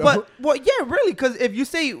no. but well, yeah, really, because if you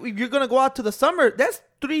say you're gonna go out to the summer, that's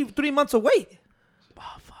three months away.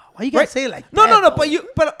 Why you gotta say it like No, that? but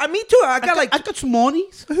me too. I got some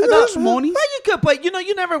monies. I got some monies. Well, you could, but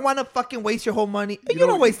you never want to fucking waste your whole money. You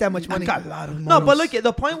don't waste that much money. I got a lot of money. No, but look,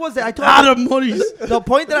 the point was that I told lot of monies. the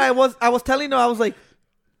point that I was telling her, I was like,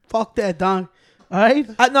 Fuck that, Don. All right?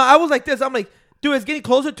 I was like this. I'm like, dude, it's getting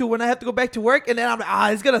closer to when I have to go back to work, and then I'm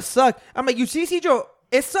like, it's gonna suck. I'm like, you see, Cijo,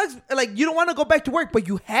 it sucks. Like, you don't want to go back to work, but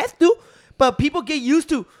you have to. But people get used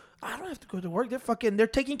to, I don't have to go to work. They're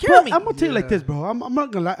taking care of me. I'm gonna tell you like this, bro. I'm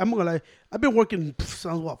not gonna lie. I've been working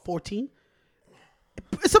since 14.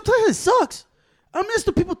 Sometimes it sucks. I'm used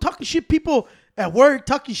to people talking shit. People at work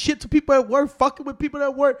talking shit to people at work, fucking with people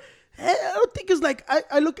at work. I don't think it's like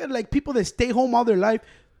I look at like people that stay home all their life.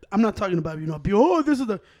 I'm not talking about this is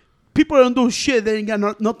the people that don't do shit. They ain't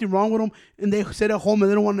got nothing wrong with them, and they sit at home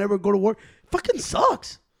and they don't want to ever go to work. Fucking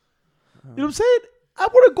sucks. You know what I'm saying? I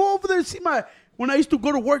want to go over there and see when I used to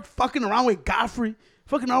go to work, fucking around with Godfrey,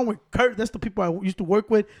 fucking around with Kurt. That's the people I used to work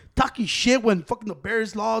with, talking shit when fucking the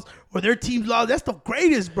Bears lost or their team's lost. That's the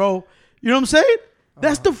greatest, bro. You know what I'm saying?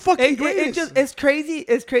 That's the fucking greatest. It's crazy.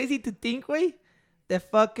 It's crazy to think, that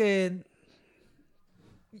fucking,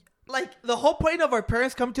 like, the whole point of our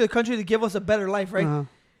parents coming to the country to give us a better life, right? Uh-huh.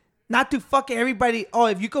 Not to fucking everybody. Oh,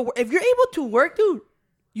 if you're able to work, dude,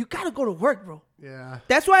 you gotta go to work, bro. Yeah.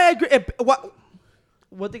 That's why I agree.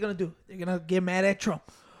 What they gonna do? They're gonna get mad at Trump.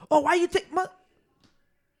 Oh, why you take motherfuckers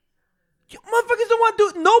don't want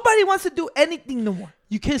to do. Nobody wants to do anything no more.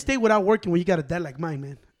 You can't stay without working when you got a dad like mine,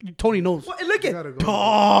 man. Tony knows. Well, look at.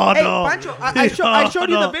 Oh, Hey, no. Pancho, I showed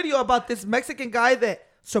you the No. video about this Mexican guy that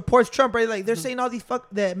supports Trump, right? Like, they're saying all these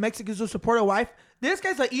that Mexicans will support a wife. This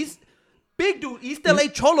guy's like big dude, East LA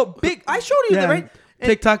Cholo, big. I showed you that, right? And,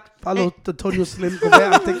 TikTok, follow Antonio Slim. Go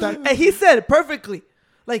there on TikTok. and he said it perfectly.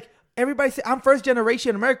 Like, everybody say, I'm first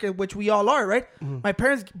generation American, which we all are, right? My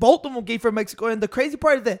parents, both of them came from Mexico. And the crazy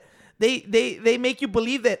part is that they make you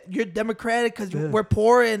believe that you're Democratic because we're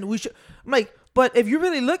poor and we should. I'm like, But if you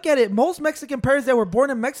really look at it, most Mexican parents that were born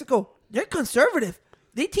in Mexico, they're conservative.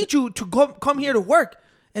 They teach you to come here to work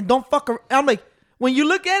and don't fuck around. I'm like, when you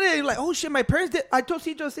look at it, you're like, oh shit, my parents did. I told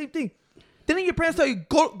CJ the same thing. Didn't your parents tell you,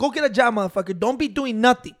 go get a job, motherfucker? Don't be doing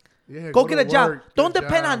nothing. Yeah, go get a job. work, Don't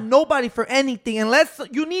depend on nobody for anything unless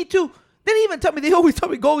you need to. They didn't even tell me. They always tell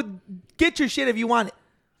me, go get your shit if you want it.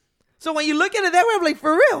 So when you look at it that way, I'm like,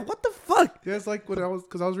 for real, what the fuck? Yeah, it's like when I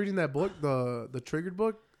was reading that book, the Triggered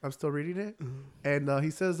book. I'm still reading it, and he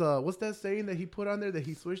says, "What's that saying that he put on there that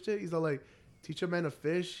he switched it?" He's all like, "Teach a man to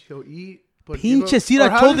fish, he'll eat." But Pinche Cid,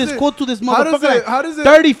 I told this quote to this motherfucker how does it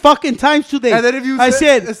 30 fucking times today. And then if you I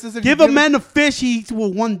said, it says if give you a man a fish, he eats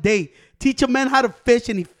with one day. Teach a man how to fish,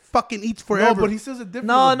 and he fucking eats forever. No, but he says it different.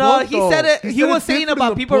 No, in the no, book, he though. said it. He He said was it saying different in about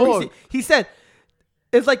the people. book. He said,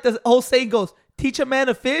 it's like the whole saying goes, teach a man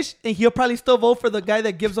to fish, and he'll probably still vote for the guy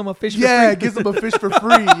that gives him a fish for Yeah, free. gives him a fish for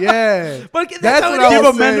free. Yeah, But that's how what it I is. give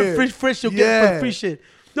was a man saying. a fish, you'll Yeah. get for free shit.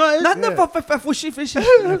 No, it's Not the fishy fish.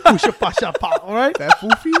 pusha pasha pa, all right? That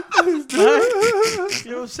foofy.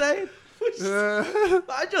 You know what I'm saying?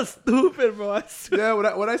 I'm just stupid, bro. I swear.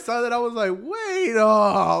 Yeah, when I saw that, I was like, wait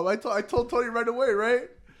up. I told Tony right away, right?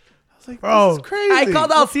 I was like, Bro, this is crazy. I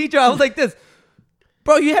called out CJ. I was like this.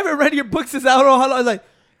 Bro, you haven't read your books since I don't know how long. I was like,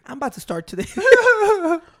 I'm about to start today.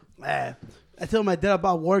 Man, I tell my dad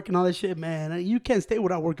about work and all that shit, man. You can't stay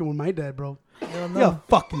without working with my dad, bro. Hell no. You're a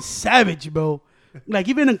fucking savage, bro. Like,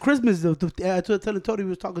 even in Christmas, though, I was telling Tony, he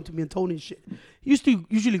was talking to me and Tony and shit. He used to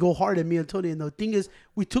usually go hard at me and Tony. And the thing is,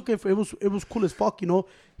 we took it for, it was cool as fuck, you know.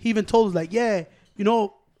 He even told us, like, yeah, you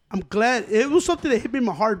know, I'm glad. It was something that hit me in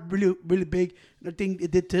my heart really, really big. And I think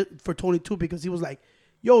it did for Tony, too, because he was like,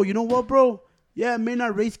 yo, you know what, bro? Yeah, I may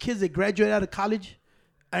not raise kids that graduate out of college.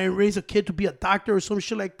 I didn't raise a kid to be a doctor or some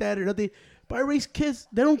shit like that or nothing. But I raise kids,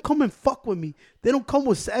 they don't come and fuck with me. They don't come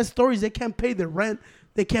with sad stories. They can't pay their rent.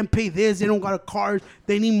 They can't pay this. They don't got a car.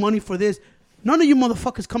 They need money for this. None of you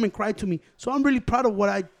motherfuckers come and cry to me. So I'm really proud of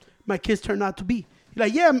what my kids turned out to be. You're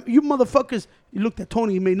like, yeah, you motherfuckers. You looked at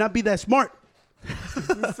Tony. He may not be that smart.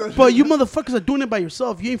 But you motherfuckers are doing it by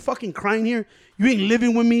yourself. You ain't fucking crying here. You ain't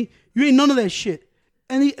living with me. You ain't none of that shit.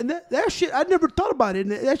 And that shit, I never thought about it.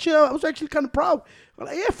 And that shit, I was actually kind of proud. I'm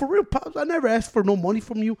like, yeah, for real, Pops. I never asked for no money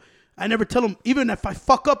from you. I never tell him, even if I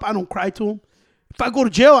fuck up, I don't cry to him. If I go to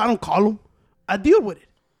jail, I don't call him. I deal with it.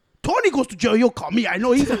 Tony goes to jail, he'll call me. I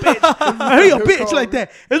know he's a bitch. He's a bitch like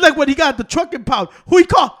that. It's like when he got the truck impound. Who he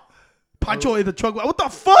called? Pancho in the truck. What the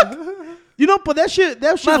fuck? You know, but that shit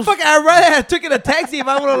was... Motherfucker, I'd rather have taken a taxi if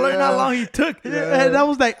I would have learned how long he took. And I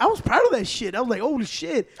was like, I was proud of that shit. I was like, holy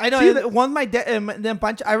shit. I know. See, Once my dad, then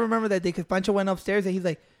Pancho, I remember that day because Pancho went upstairs and he's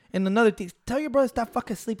like, and another thing, tell your brother stop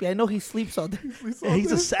fucking sleeping. I know he sleeps all day. yeah,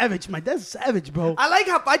 he's a savage. My dad's a savage, bro. I like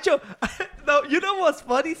how Pancho. No, you know what's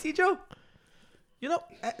funny, Cijo? You know,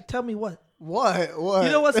 tell me what. What? You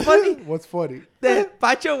know what's funny? What's funny? That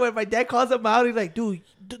Pancho, when my dad calls him out, he's like, dude,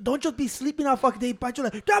 don't just be sleeping all fucking day. Pancho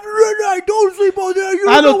like, I don't sleep all day. You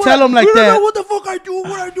I don't tell him like you that. don't know what the fuck I do,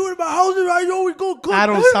 what I do in my house, and I always go cook. I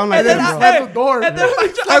don't sound like And then that, bro. That's the door. And then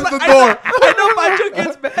Pancho, That's the door. I know Pancho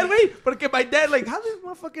gets mad, wait, but my dad like, how does this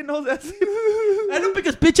motherfucker know that? I know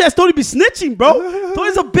because bitch ass Tony be snitching, bro.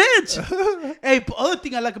 Tony's a bitch. Hey, but other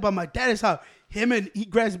thing I like about my dad is how he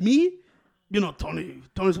grabs me. You know, Tony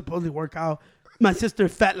supposedly work out. My sister,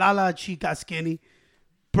 Fat Lala, she got skinny.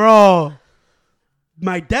 Bro,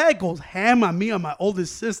 my dad goes ham on me and my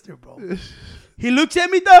oldest sister, bro. He looks at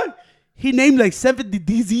me, dog. He named like 70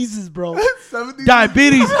 diseases, bro. 70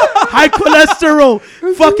 Diabetes, high cholesterol,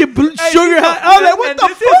 fucking sugar high. I'm like, what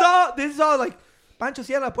the fuck? This is all like, Pancho,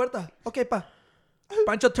 cierra la puerta. Okay, pa.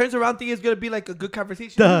 Pancho turns around, thinking it's going to be like a good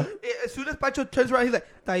conversation. Duh. As soon as Pancho turns around, he's like,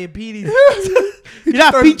 diabetes. Mira,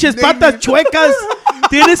 starts pinches naming- patas chuecas.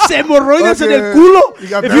 Tienes hemorroides en el Okay. culo. You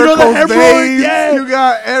got If you know the varicose hemorrhoids, veins. yeah. You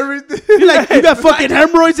got everything. You got fucking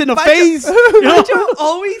hemorrhoids in the face. You know? Pancho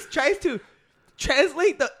always tries to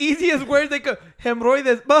translate the easiest words they could.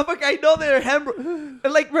 Hemorrhoides. Motherfucker, I know they're hemorrhoids.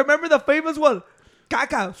 Like, remember the famous one?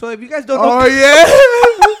 Caca. So if you guys don't know, Oh yeah.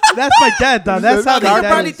 That's my dad, dog. That's how you my dad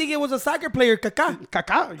probably is. think it was a soccer player, Caca.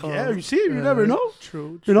 Caca. Yeah, you see, you never know.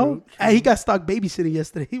 True. You know? Hey, he got stuck babysitting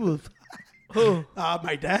yesterday. He was...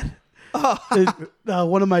 my dad.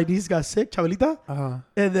 One of my nieces got sick, Chabelita.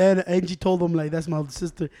 And then Angie told him, like, that's my older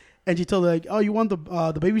sister. Angie told her, like, oh, you want the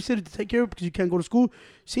babysitter to take care of because you can't go to school?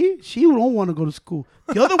 See, she don't want to go to school.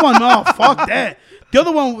 The other one, no, fuck that. The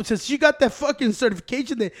other one, since she got that fucking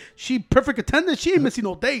certification that she perfect attendance, she ain't missing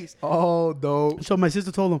no days. Oh no. So my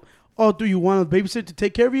sister told him, oh, do you want a babysitter to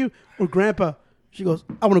take care of you or grandpa? She goes,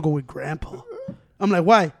 I want to go with grandpa. I'm like,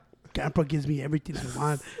 why? Grandpa gives me everything I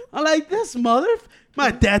want. I'm like, this mother.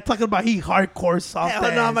 My dad talking about he hardcore soft Hell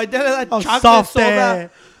ass. no, my dad had Oh, chocolate soft soda. ass.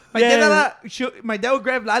 My dad would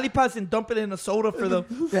grab lollipops and dump it in a soda for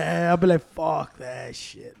them. Yeah, I'll be like, fuck that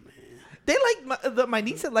shit, man. They like my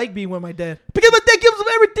niece like being with my dad. Because my dad gives him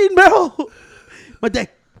everything, bro. My dad,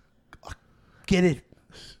 get it.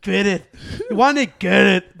 You want it? Get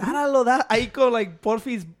it. Nada that. I go like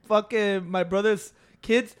Porfi's fucking my brother's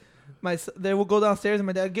kids. They will go downstairs and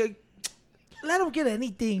my dad let them get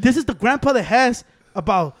anything. This is the grandpa that has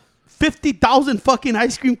about 50,000 fucking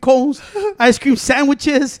ice cream cones, ice cream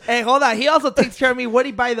sandwiches. Hey, hold on. He also takes care of me. What did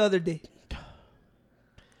he buy the other day? I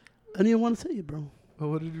didn't even want to say it, bro. Oh,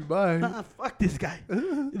 what did you buy? Fuck this guy.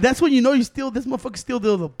 That's when you know this motherfucker still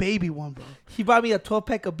the baby one, bro. He bought me a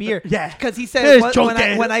 12-pack of beer. Yeah. Because he There's said drunk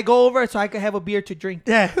ass. when I go over so I can have a beer to drink.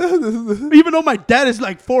 Yeah. Even though my dad is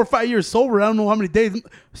like 4 or 5 years sober, I don't know how many days,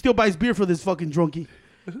 still buys beer for this fucking drunkie.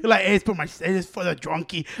 He's like, hey, it's for the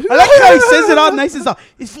drunkie. I like how he says it all nice and stuff.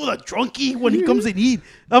 It's for the drunkie when he comes and eat.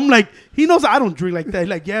 I'm like, he knows I don't drink like that. He's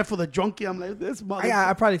like, yeah, for the drunkie. I'm like, this mother.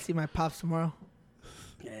 I probably see my pops tomorrow.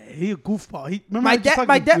 Yeah, he a goofball. My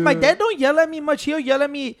dad don't yell at me much. He'll yell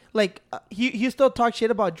at me like he still talk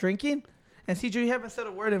shit about drinking. And CJ, you haven't said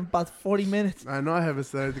a word in about 40 minutes. I know I haven't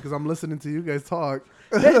said it because I'm listening to you guys talk.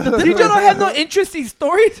 CJ don't have no interesting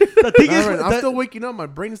stories. The thing is, I'm still waking up. My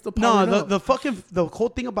brain is still powering up. the whole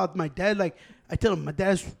thing about my dad, like I tell him, my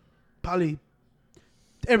dad's probably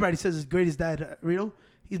everybody says his greatest dad. You know,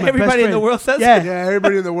 he's my Everybody best in friend. the world says Yeah, Yeah,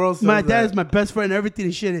 everybody in the world says my that. dad is my best friend. Everything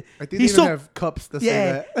and shit. I think He's they even have cups that say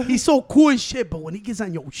yeah, that. he's so cool and shit. But when he gets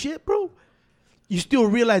on your shit, bro, you still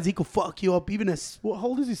realize he could fuck you up. Even at how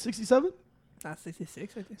old is he? 67? Not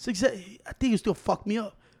 66, I think. 67. I think he still fuck me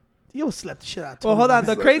up. He'll slap the shit out. of Well, me. hold on.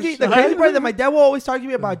 The crazy part that my dad will always talk to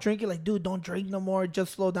me about drinking. Like, dude, don't drink no more.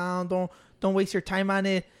 Just slow down. Don't waste your time on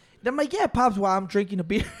it. And I'm like, yeah, pops, while I'm drinking a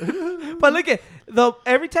beer. But look at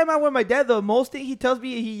every time I'm with my dad, the most thing he tells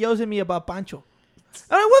me, he yells at me about Pancho.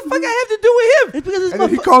 I'm like, what the fuck I have to do with him? It's because this And then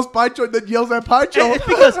he motherfucker. calls Pancho and then yells at Pancho. It's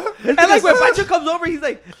because And like when Pancho comes over, he's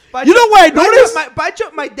like, Pancho, You know what I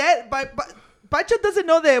noticed? My dad, Pancho doesn't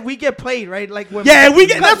know that we get played, right? Like when Yeah, we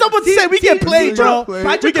get. That's what I'm saying. We get played, bro. played.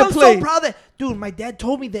 Pancho We get comes so played. proud that, dude, my dad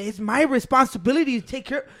told me that it's my responsibility to take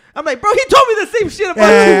care. I'm like, bro, he told me the same shit about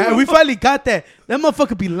Yeah, you. and we finally got that. That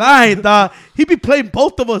motherfucker be lying, dog. He be playing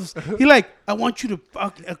both of us. He like, I want you to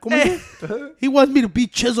fuck. He wants me to be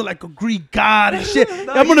chiseled like a Greek god and shit.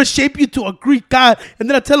 I'm gonna shape you to a Greek god, and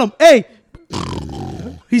then I tell him, hey,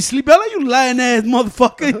 he's sleeping. I like you lying ass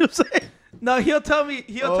motherfucker. You know what I'm saying? No, he'll tell me.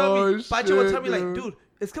 Oh, Pancho will shit, tell me like, dude,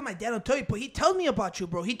 it's because my dad don't tell you, but he tells me about you,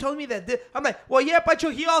 bro. He told me that. I'm like, well, yeah, Pancho.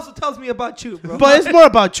 He also tells me about you, bro. But it's more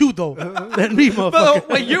about you though than me, motherfucker. But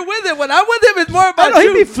when you're with him, when I'm with him, it's more I about know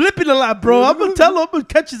you. he be flipping a lot, bro. I'm gonna tell him. I'm gonna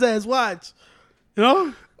catch his ass. Watch, you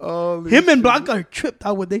know. Holy Him and shit. Blanca are tripped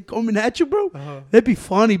out when they coming at you, bro. They'd be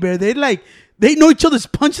funny, man. They know each other's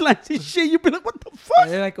punchlines and shit. You be like, what the fuck?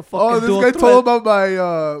 They're like a fucking Oh, this dual guy threat. told about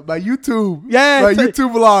my YouTube. Yeah, My it's like-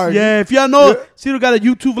 YouTube vlog. Yeah, if y'all know, Cedar got a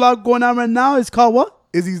YouTube vlog going on right now. It's called what?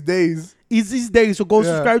 Izzy's Days. Easy's Days. So go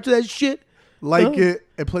Yeah. subscribe to that shit. Like Huh? it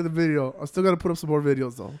and play the video. I'm still gonna put up some more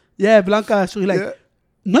videos though. Yeah, Blanca. So he like, Yeah.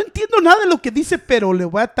 no entiendo nada de lo que dice, pero le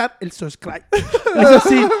voy a dar el subscribe. Eso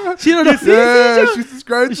sí. She don't know. Yeah, she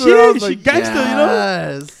subscribed to it. I was She like, gangster, you know?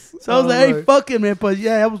 yes. So I was like, hey, fuck it, man. But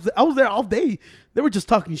yeah, I was there all day. They were just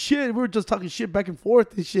talking shit. We were just talking shit back and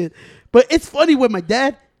forth and shit. But it's funny when my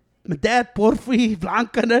dad, Porfi,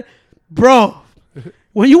 Blanca, and that, bro,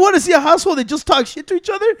 when you want to see a household that just talk shit to each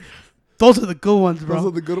other, those are the good ones, bro. Those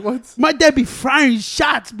are the good ones. My dad be firing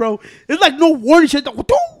shots, bro. It's like no warning shit. You know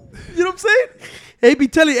what I'm saying? He be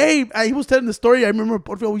telling, he was telling the story. I remember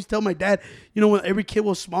Porfi always tell my dad, you know, when every kid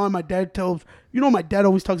was small, and my dad tells, you know, my dad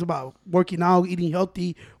always talks about working out, eating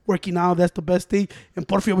healthy, working out. That's the best thing. And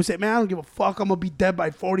Porfi always say, man, I don't give a fuck. I'm going to be dead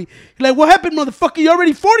by 40. He's like, what happened, motherfucker? You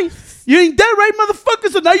already 40. You ain't dead, right, motherfucker?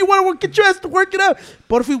 So now you want to get your ass to work it out.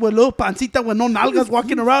 Porfi with little pancita with no nalgas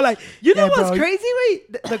walking around like, You know yeah, what's bro. crazy?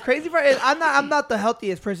 Wait, the crazy part is I'm not the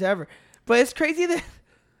healthiest person ever, but it's crazy that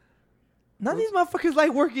none of these motherfuckers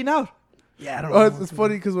like working out. Yeah, I don't Oh, know. it's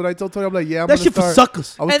funny because when I told Tony, I'm like, yeah, I'm That gonna shit for start.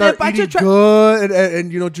 suckers. I would And then start Pancho eating good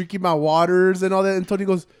and you know drinking my waters and all that. And Tony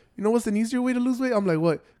goes, you know what's an easier way to lose weight? I'm like,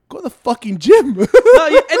 what? Go to the fucking gym.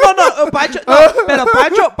 No,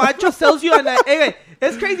 Pancho sells you on that. Anyway,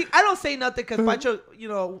 it's crazy. I don't say nothing because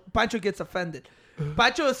Pancho gets offended.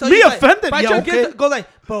 Pancho sells Me you offended? Pancho Yeah, okay. go like,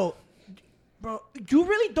 bro, you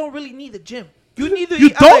really don't really need the gym. You need the. You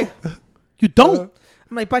don't. You don't.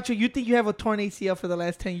 I'm like, Pancho, you think you have a torn ACL for the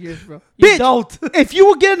last 10 years, bro? You Bitch, don't. if you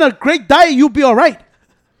were getting a great diet, you'd be all right.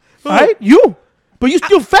 All right? You. but you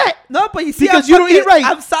still fat. No, but you see, Because I'm you don't eat fucking- right.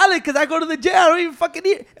 I'm solid because I go to the gym. I don't even fucking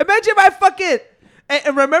eat. Imagine if I fucking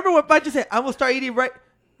and remember what Pancho said. I'm gonna start eating right.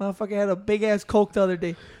 Motherfucker had a big ass Coke the other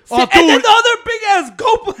day. Oh, and then dude. the other big ass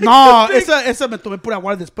Coke. like, No, the big- esa me tomé pura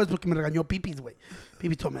agua después porque me regañó Pipis, güey.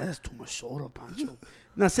 Pipi told me, that's too much soda, Pancho.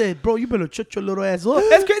 And I said, bro, you better shut your little ass up.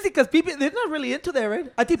 That's crazy because people they're not really into that,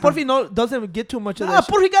 right? I think Porfi doesn't get too much of Nah, that.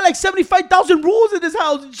 shit. Porfi got like 75,000 rules in this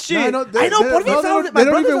house and shit. I know, Porfi no, sounds- they my don't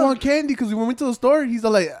brother's even on- want candy because when we went to the store, he's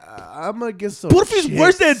all like, I'm gonna get some. Porfi's chips."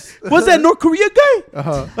 worse than, what's that North Korea guy?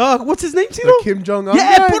 Uh-huh. What's his name, Tito? The Kim Jong-un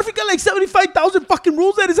Yeah, guy? Porfi got like 75,000 fucking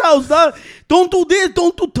rules at his house, dog. Don't do this,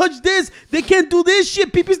 don't do touch this. They can't do this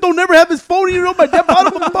shit. Peepees don't never have his phone. You know, my dad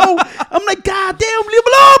bought him a phone. I'm like, God damn, leave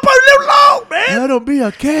him alone, Porfi, leave him alone, man. Let him be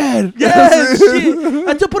a kid. Yeah, shit.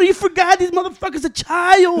 I told Porfi, you forgot these motherfuckers a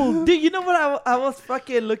child. Dude, you know what I was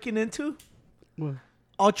fucking looking into? What?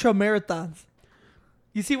 Ultra marathons.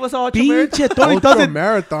 You see what's ultra marathon? Pinche Tony Ultra doesn't.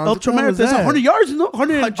 marathons. Ultra What the hell is marathon. It's that? 100 yards, no?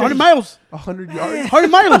 100 miles. 100 yards. 100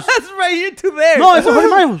 miles. That's right here to there. No, it's 100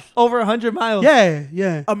 miles. over 100 miles. Yeah,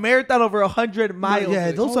 yeah. A marathon over 100 miles.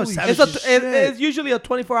 Yeah, those are Holy savage. It's usually a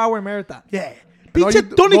 24-hour marathon. Yeah. And all Pinche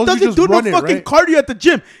you- Tony those you doesn't just do no run it, fucking right? cardio at the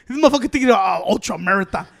gym. This motherfucker thinking, ultra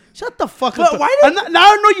marathon. Shut the fuck But up. why Now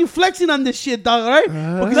I know you flexing on this shit, dog, right?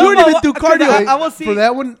 Because No, you don't even but do because cardio. I will see. For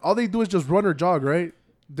that one, all they do is just run or jog, right?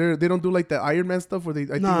 They don't do like the Ironman stuff where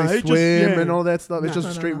I Nah, think they it's swim just- yeah. and all that stuff. It's Nah,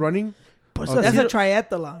 just straight running. But Okay. That's you a know-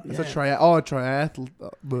 triathlon. It's a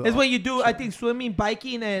triathlon. It's when you do, I think, swimming,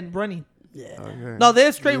 biking, and running. Okay. No,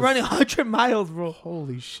 they're straight running 100 miles, bro.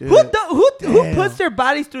 Holy shit. Who Damn. puts their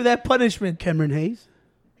bodies through that punishment? Cameron Hayes,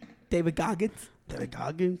 David Goggins. David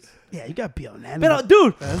Goggins. Yeah, you gotta be on that. Pero,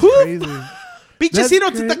 dude, That's who? crazy. Pinche That's Ciro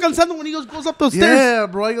se crazy. está cansando when he goes up those stairs. Yeah,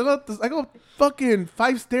 bro. I go fucking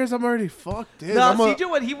 5 stairs. I'm already fucked. This. No, I'm CJ,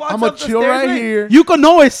 when he walks I'm up a the chill stairs, right here. You can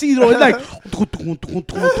know it, Ciro. It's like,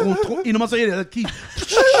 y nomás oye el key.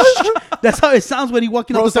 That's how it sounds when he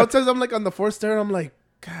walking up Bro, the stairs. sometimes I'm like on the 4th stair and I'm like,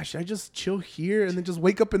 gosh, I just chill here and then just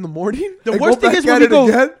wake up in the morning. The and worst go thing back is when at we it go.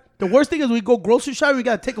 again. The worst thing is we go grocery shopping. We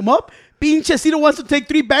gotta take him up. Pinche Ciro wants to take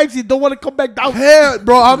 3 bags. He don't want to come back down. Hell,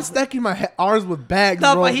 bro, I'm stacking my arms with bags,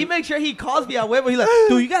 No, bro. but he makes sure he calls me at Web. He's like,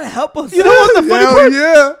 dude, you gotta help us. You know what's the funny Hell part?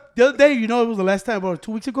 yeah. The other day, you know, it was the last time, about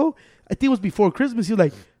 2 weeks ago. I think it was before Christmas. He was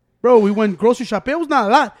like, bro, we went grocery shopping. It was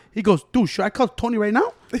not a lot. He goes, dude, should I call Tony right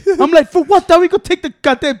now? I'm like, for what? That we go take the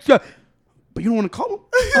goddamn. But you don't want to call him?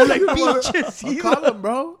 I'm like, pinche I'll Ciro. call him,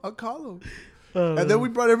 bro. I'll call him. And then we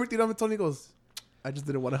brought everything up and Tony goes, I just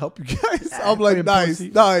didn't want to help you guys. I'm like, fucking nice, pussy.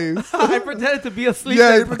 nice. I pretended to be asleep.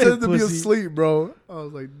 Yeah, he that pretended to be pussy. asleep, bro. I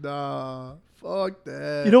was like, nah, fuck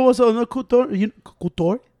that. You know what's another cool story? Cool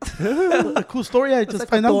story? A cool story I just like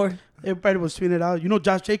a find out. door. Everybody was tweeting it out. You know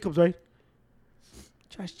Josh Jacobs, right?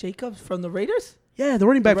 Josh Jacobs from the Raiders? Yeah, the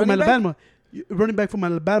running back from running back? Alabama. Running back from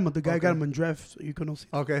Alabama. The guy got him in draft, so you can know.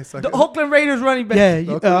 Okay, so The Oakland Raiders running back.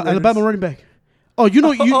 Yeah, Oakland Alabama Raiders. running back. Oh, you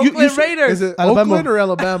know, you Oakland Raiders. is it Alabama. Oakland or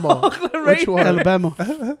Alabama? Oakland Which Raiders. one?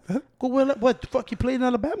 Alabama. Go well, what the fuck? He played in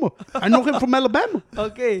Alabama. I know him from Alabama.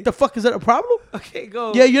 Okay. The fuck is that a problem? Okay,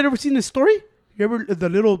 go. Yeah, you ever seen this story? You ever the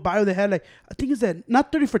little bio they had like I think it's that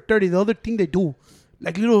not 30 for 30. The other thing they do,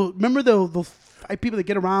 like little. Remember those 5 people that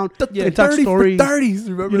get around and talk 30 story. for 30s,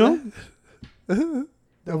 remember You know? that?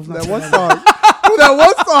 That was That not one bad. song. That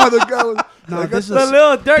one song, the guy was... No, like, this is The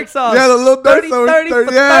little Dirk song. yeah, the little 30, song. 30 for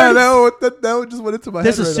Yeah, 30s. that one just went into my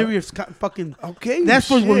this head is right serious fucking. now. Okay, That's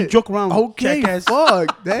when we shit. joke around. Okay, jackass.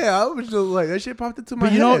 fuck. Damn, I was just like, that shit popped into my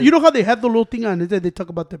But head. you know how they have the little thing on it that they talk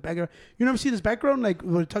about the background. You never see this background, like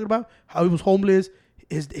what they're talking about how he was homeless.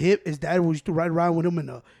 His dad used to ride around with him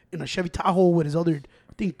in a Chevy Tahoe with his other,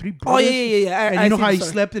 I think 3 Oh, brothers. yeah. And I you know see how the he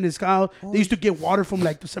story. slept in his house. They used to get water from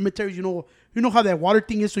like the cemeteries. You know how that water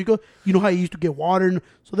thing is. So you know how he used to get water. And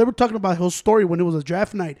so they were talking about his story when it was a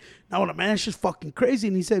draft night. Now, like, man, it's just fucking crazy.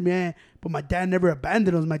 And he said, man, but my dad never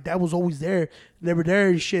abandoned us. My dad was always there, never there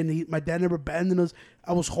and shit. And my dad never abandoned us.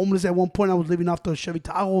 I was homeless at one point. I was living off the Chevy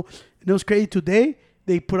Tahoe, and it was crazy. Today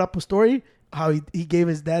they put up a story how he gave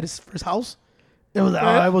his dad his first house. It was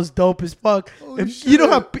it was dope as fuck. Holy And you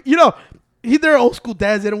know shit. how they're old school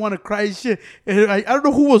dads. They don't want to cry and shit. And I don't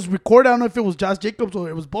know who was recording. I don't know if it was Josh Jacobs or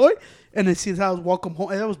it was Boy. And it says how welcome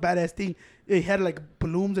home. And that was badass thing. It had like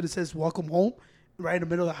balloons and it says welcome home right in the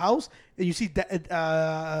middle of the house. And you see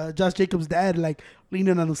Josh Jacobs' dad like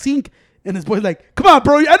leaning on the sink. And his boy's like, come on,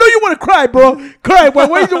 bro. I know you want to cry, bro. Cry, boy.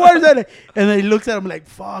 Where's your words at? And then he looks at him like,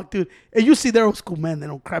 fuck, dude. And you see they're old school, man. They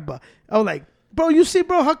don't cry. But I was like, Bro, you see,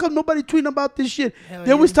 bro, how come nobody tweeting about this shit? Hell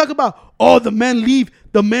They always yeah. talk about, oh, the men leave.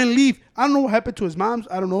 The men leave. I don't know what happened to his moms.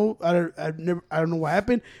 I don't know. I don't know what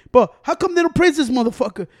happened. But how come they don't praise this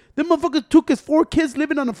motherfucker? Them motherfuckers took his 4 kids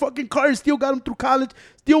living on a fucking car and still got him through college.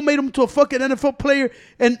 Still made him to a fucking NFL player.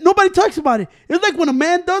 And nobody talks about it. It's like when a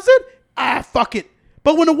man does it, fuck it.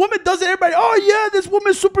 But when a woman does it, everybody, oh yeah, this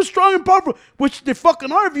woman's super strong and powerful. Which they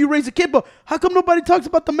fucking are if you raise a kid. But how come nobody talks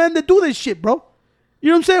about the men that do this shit, bro? You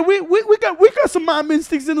know what I'm saying? We got some mom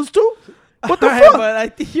instincts in us too. What the Alright, fuck? But I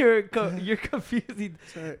think you're confusing.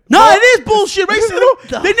 No, it is bullshit,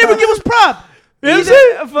 right? They never give us prop. You know what I'm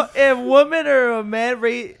saying? Either if a woman or a man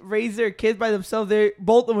raise their kids by themselves,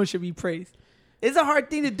 both of them should be praised. It's a hard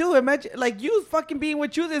thing to do. Imagine, like, you fucking being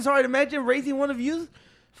with you is hard. Imagine raising one of you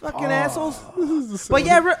fucking assholes. But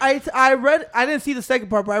yeah, I read, I didn't see the second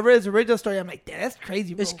part, but I read his original story. I'm like, damn, that's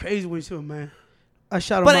crazy, bro. It's crazy when you see him, man. I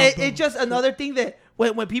shot him But out, bro. it's just another thing that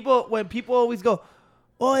when people always go,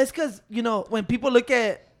 oh, it's because, you know, when people look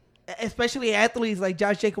at, especially athletes like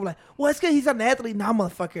Josh Jacobs, like, well, it's because he's an athlete. Nah,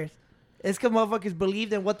 motherfuckers. It's because motherfuckers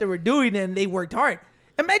believed in what they were doing and they worked hard.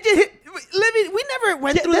 Imagine living. We never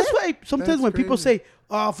went through that's that. why sometimes That's when people crazy. say,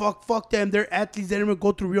 "Oh fuck them, they're athletes, they never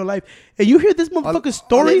go through real life," and you hear this motherfucker's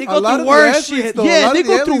story, They go a lot through of worse the athletes, shit. though, Yeah, a lot they of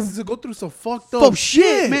the go through- athletes go through some fucked up fuck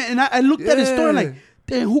shit, man. And I looked at his story and Yeah. like,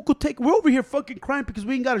 damn, who could take? We're over here fucking crying because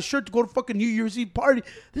we ain't got a shirt to go to fucking New Year's Eve party.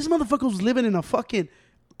 This motherfucker was living in a fucking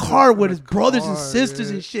car with his brothers and car, sisters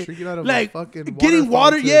yeah. and shit. Drinking out of a like fucking getting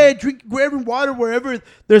water water, fountain. grabbing water wherever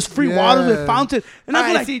there's free water with Yeah. fountain. And I'm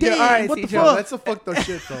Alright, like, CJ, damn, alright, what the CJ, fuck? That's a fucked up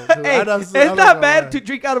shit, though. Hey, it's not bad to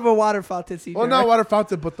drink out of a water fountain, CJ. Well, not right? water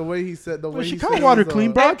fountain, but the way he said, the way he Chicago said water it was,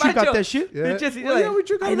 clean, bro. Hey, You got Pancho. that shit. Yeah. It's just, Well, yeah, like, we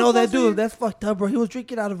drink out I of know a that faucet. dude. That's fucked up, bro. He was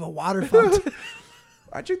drinking out of a water fountain.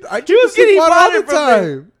 I drink was the sink getting water all water the from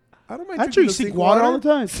there. time. I don't mind I drinking drink the sink water all the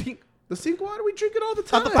time. The sink water, we drink it all the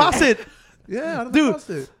time. Out the faucet. Yeah, out of Dude. the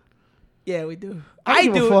faucet. Yeah, we do. I I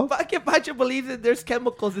don't give a do. fuck. Fucking Pancho believes that there's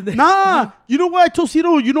chemicals in there. Nah, you know what I told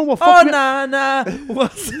Cito? You know what? Oh, Fuck me- nah.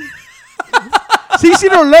 What's See,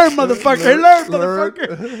 Cito learn, motherfucker. Learn, Learn.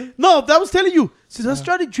 motherfucker. No, that was telling you. Since I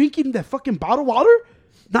started drinking that fucking bottled water,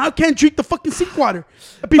 now I can't drink the fucking sink water.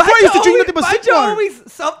 Before I used to drink nothing but sink Pancho water.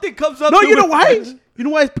 always something comes up. No, to you know it. why? You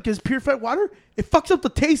know why? It's because purified water, it fucks up the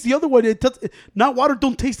taste. The other one, not water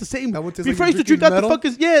don't taste the same. That one tastes like Before I you're used to drink out drinking the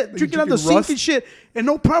metal? fucking, Like drinking you're out the drinking sink rust? and shit, and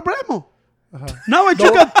no problemo. Now I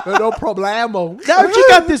drink out. No problemo. Now I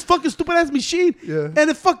drink out this fucking stupid ass machine, Yeah. and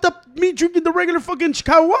it fucked up me drinking the regular fucking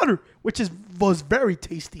Chicago water, which was very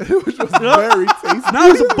tasty. Which was very tasty. Now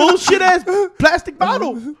it's a bullshit ass plastic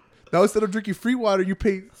bottle. Now instead of drinking free water, you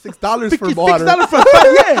pay $6 for $6 water. for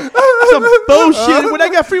some bullshit. When I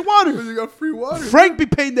got free water, You got free water. Frank be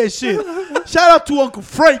paying that shit. Shout out to Uncle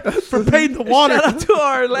Frank for paying the water. Shout out to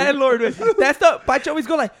our landlord. That's the Pancho always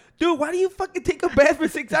go like, dude, why do you fucking take a bath for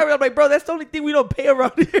 6 hours? I'm like, bro, that's the only thing we don't pay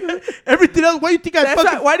around here. Everything else, why you think I That's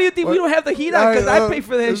fucking? not, why do you think we don't have the heat on? Because I pay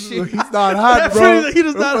for that shit. He's not hot, That's bro. really- he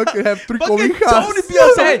does not- Fucking have 3 Fucking cobijas. Tony be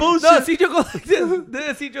on some Hey, bullshit. no, Cedro goes like this.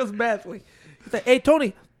 This is Cedro's math. Like, he's like, hey,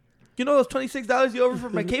 Tony, you know those $26 you over for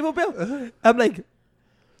my cable bill? I'm like,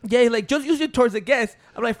 yeah, like, just use it towards the gas.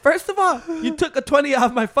 I'm like, first of all, you took a 20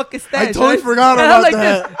 off my fucking stash. I totally right? forgot And about I'm like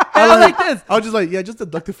that. This. And I'm like this. I was just like, yeah, just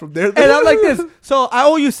deduct it from there. And I'm like this. So I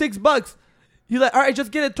owe you $6. He's like, all right, just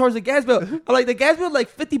get it towards the gas bill. I'm like, the gas bill is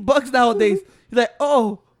like $50 nowadays. He's like,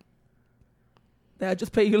 oh. Nah, I'll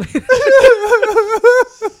just pay you later.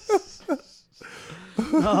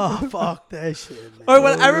 Oh fuck that shit. Man. Or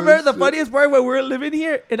when I remember the funniest part when we were living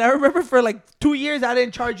here, and I remember for like 2 years I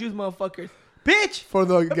didn't charge you motherfuckers. Bitch, For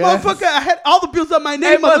the gas. motherfucker, I had all the bills on my Hey,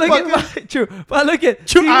 name, but look motherfucker. at true. But look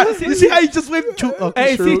at You see how you just went? Okay,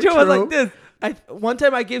 Hey, True, Cedro was true. like this. One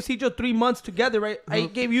time I gave Cedro 3 months together, right? I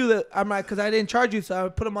gave you the, I'm like, because I didn't charge you, so I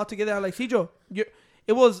put them all together. I'm like, Cedro,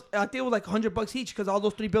 it was, I think it was like $100 each because all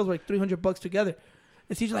those 3 bills were like $300 together.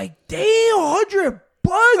 And Cedro's like, damn, $100.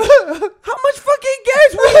 How much fucking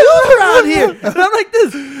gas we use around here? And I'm like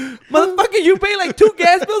this, motherfucker, you pay like 2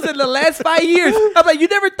 gas bills in the last 5 years. I'm like, you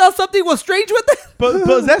never thought something was strange with that?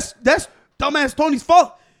 but that's dumbass Tony's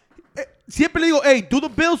fault. Siempre le digo, hey, do the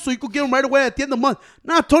bills so you could get them right away at the end of the month.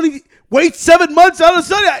 Nah, Tony, wait 7 months. All of a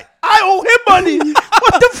sudden, I owe him money.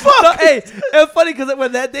 What the fuck? No, hey, it's funny because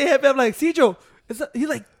when that day happened, I'm like, Cedro, he's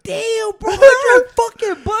like, damn, bro, $100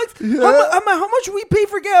 fucking bucks. I'm like, how much we pay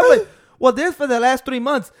for gas? I'm like, well, this for the last 3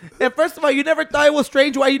 months. And first of all, you never thought it was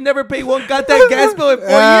strange why you never paid one goddamn gas bill in 4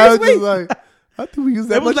 Yeah, I years, was just wait. like, I think we used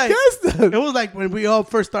that It was much like gas then. it was like when we all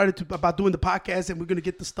first started about doing the podcast and we're gonna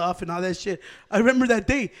get the stuff and all that shit. I remember that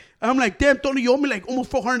day. I'm like, damn, Tony, you owe me like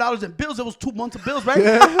almost $400 in bills. It was 2 months of bills, right?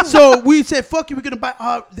 Yeah. So we said, fuck it, we're gonna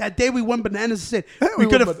buy. That day we went bananas and said We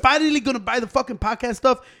we're gonna went finally gonna buy the fucking podcast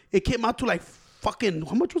stuff. It came out to like fucking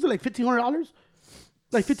how much was it? Like $1,500.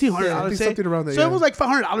 Like $1,500. Yeah, I think something around there, So yeah. it was like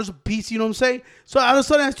 $500 a piece. You know what I'm saying? So all of a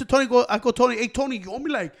sudden, I asked Tony, I go, Tony, hey Tony, you owe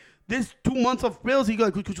me like this 2 months of bills. He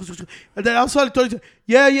goes, and then I saw Tony.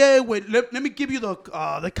 Yeah. Wait, let me give you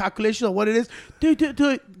the calculation of what it is. Dude,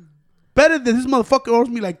 better than this motherfucker owes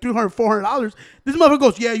me like $300, $400. This motherfucker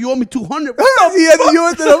goes, yeah, you owe me $200. What the Yeah, you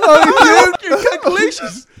ended up owing him. your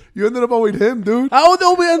calculations? You ended up owing him, dude. I owe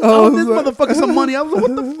this like- motherfucker some money. I was like,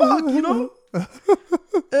 what the fuck, you know?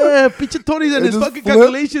 Pinche Tony's and It his just fucking flipped.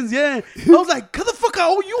 calculations, yeah. I was like, how the fuck I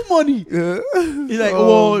owe you money? Yeah. He's like,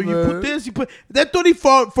 Oh, well, you man. put this, you put that. Tony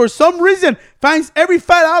for some reason finds every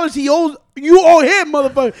 $5 he owes you owe him,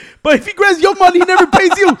 motherfucker. But if he grabs your money, he never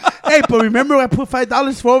pays you. Hey, but remember I put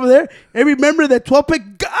 $5 for over there, and remember that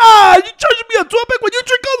 12-pack. God, you charged me a 12-pack when you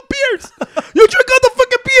drink all the beers. You drink all the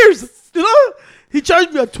fucking beers, you know. He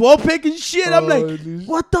charged me a 12-pack and shit. I'm like, Holy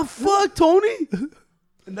what the fuck, Tony?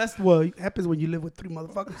 And that's what happens when you live with 3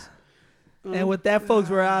 motherfuckers. And with that, folks,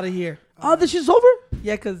 we're out of here. Oh, this shit's over?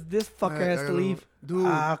 Yeah, because this fucker has to leave. Dude,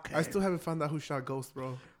 Okay. I still haven't found out who shot Ghost,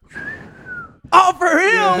 bro. Oh, for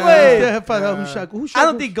real, Yeah, wait. find out who shot I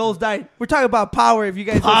don't think Ghost died. We're talking about Power. If you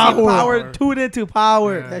guys don't see Power. Power, tune into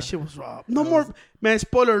Power. Yeah. that shit was wrong. No more, man.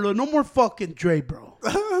 Spoiler alert. No more fucking Dre, bro.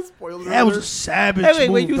 Spoiler That was a alert. savage. Hey, wait,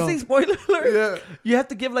 move, when you though. say spoiler alert, Yeah. you have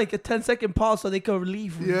to give like a 10-second pause so they can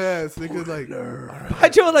leave. Yeah, so they could like. I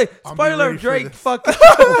just like I'm spoiler ready for Drake. this. Fuck.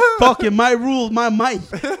 fucking my rules, my mic.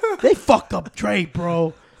 They fucked up Dre,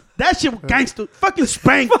 bro. That shit was gangster. Fucking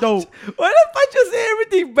Spank though. Why if I just say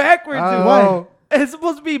everything backwards? I dude? know. It's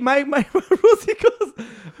supposed to be my rules. He goes,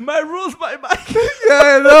 my rules, my mic. Yeah,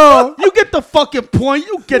 I know. You get the fucking point.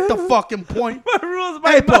 You get the fucking point. My rules,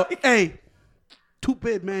 my Hey, bro. mic. Hey,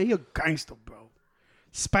 2-Bit, man. He a gangster, bro.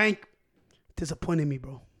 Spank disappointed me,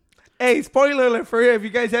 bro. Hey, spoiler alert for you. If you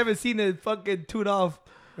guys haven't seen it, fucking tune off.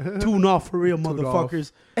 Tune off for real, off.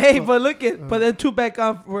 motherfuckers. Hey, but look at, but then tune back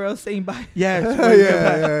on for us saying bye. Yeah, it's Yeah, really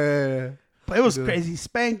yeah, good. yeah. But it was Yeah. crazy.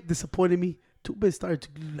 Spank disappointed me. 2-Bit started to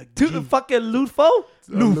like To fucking Lutfo.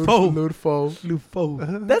 Lufo. Lufo.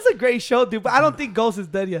 Lufo. That's a great show, dude. But I don't think Ghost is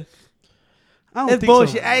done yet. I don't It's think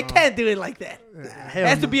bullshit. so. I can't do it like that. Hell It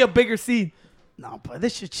has to no. be a bigger scene. No, but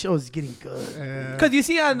this shit show is getting good. Yeah. Because you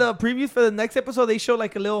see on the previews for the next episode, they show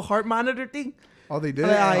like a little heart monitor thing. Oh, they did?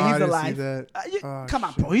 Yeah, Oh, he's I didn't alive. see that. Oh, Come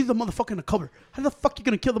on, shit. bro. He's the motherfucker in the cover. How the fuck you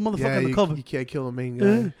gonna kill the motherfucker Yeah, in the you, cover? you can't kill the main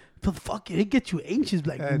Yeah. guy. But fuck it gets you anxious.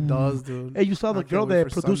 Like, Yeah, it ooh. does, dude. Hey, you saw the I can't girl wait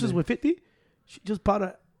that for produces Sunday. with 50? She just bought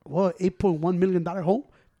a $8.1 million home.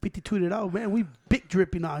 50 tweeted out, man, we big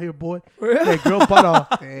dripping out here, boy. That girl bought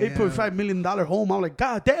a Damn. $8.5 million home. I'm like,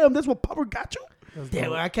 God damn, that's what Power got you?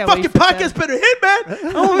 Damn, I can't Fucking wait for that. podcast better hit,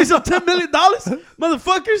 man. I want me some $10 million,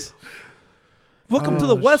 motherfuckers. Welcome to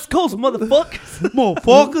the West Coast, motherfuckers.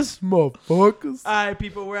 Motherfuckers. Motherfuckers. All right,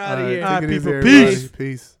 people, we're out of All right, here. All right, take it easy, people. everybody. Peace.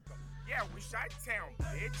 Peace. Yeah, we shot town,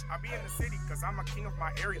 bitch. I be in the city cause I'm a king of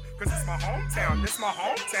my area. Cause it's my hometown. This my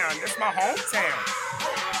hometown. This my hometown.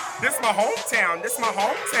 This my hometown. This my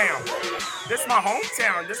hometown. This my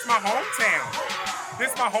hometown. This my hometown.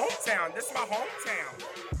 This my hometown. This my hometown.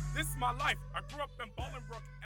 This is my life. I grew up in Bolingbrook.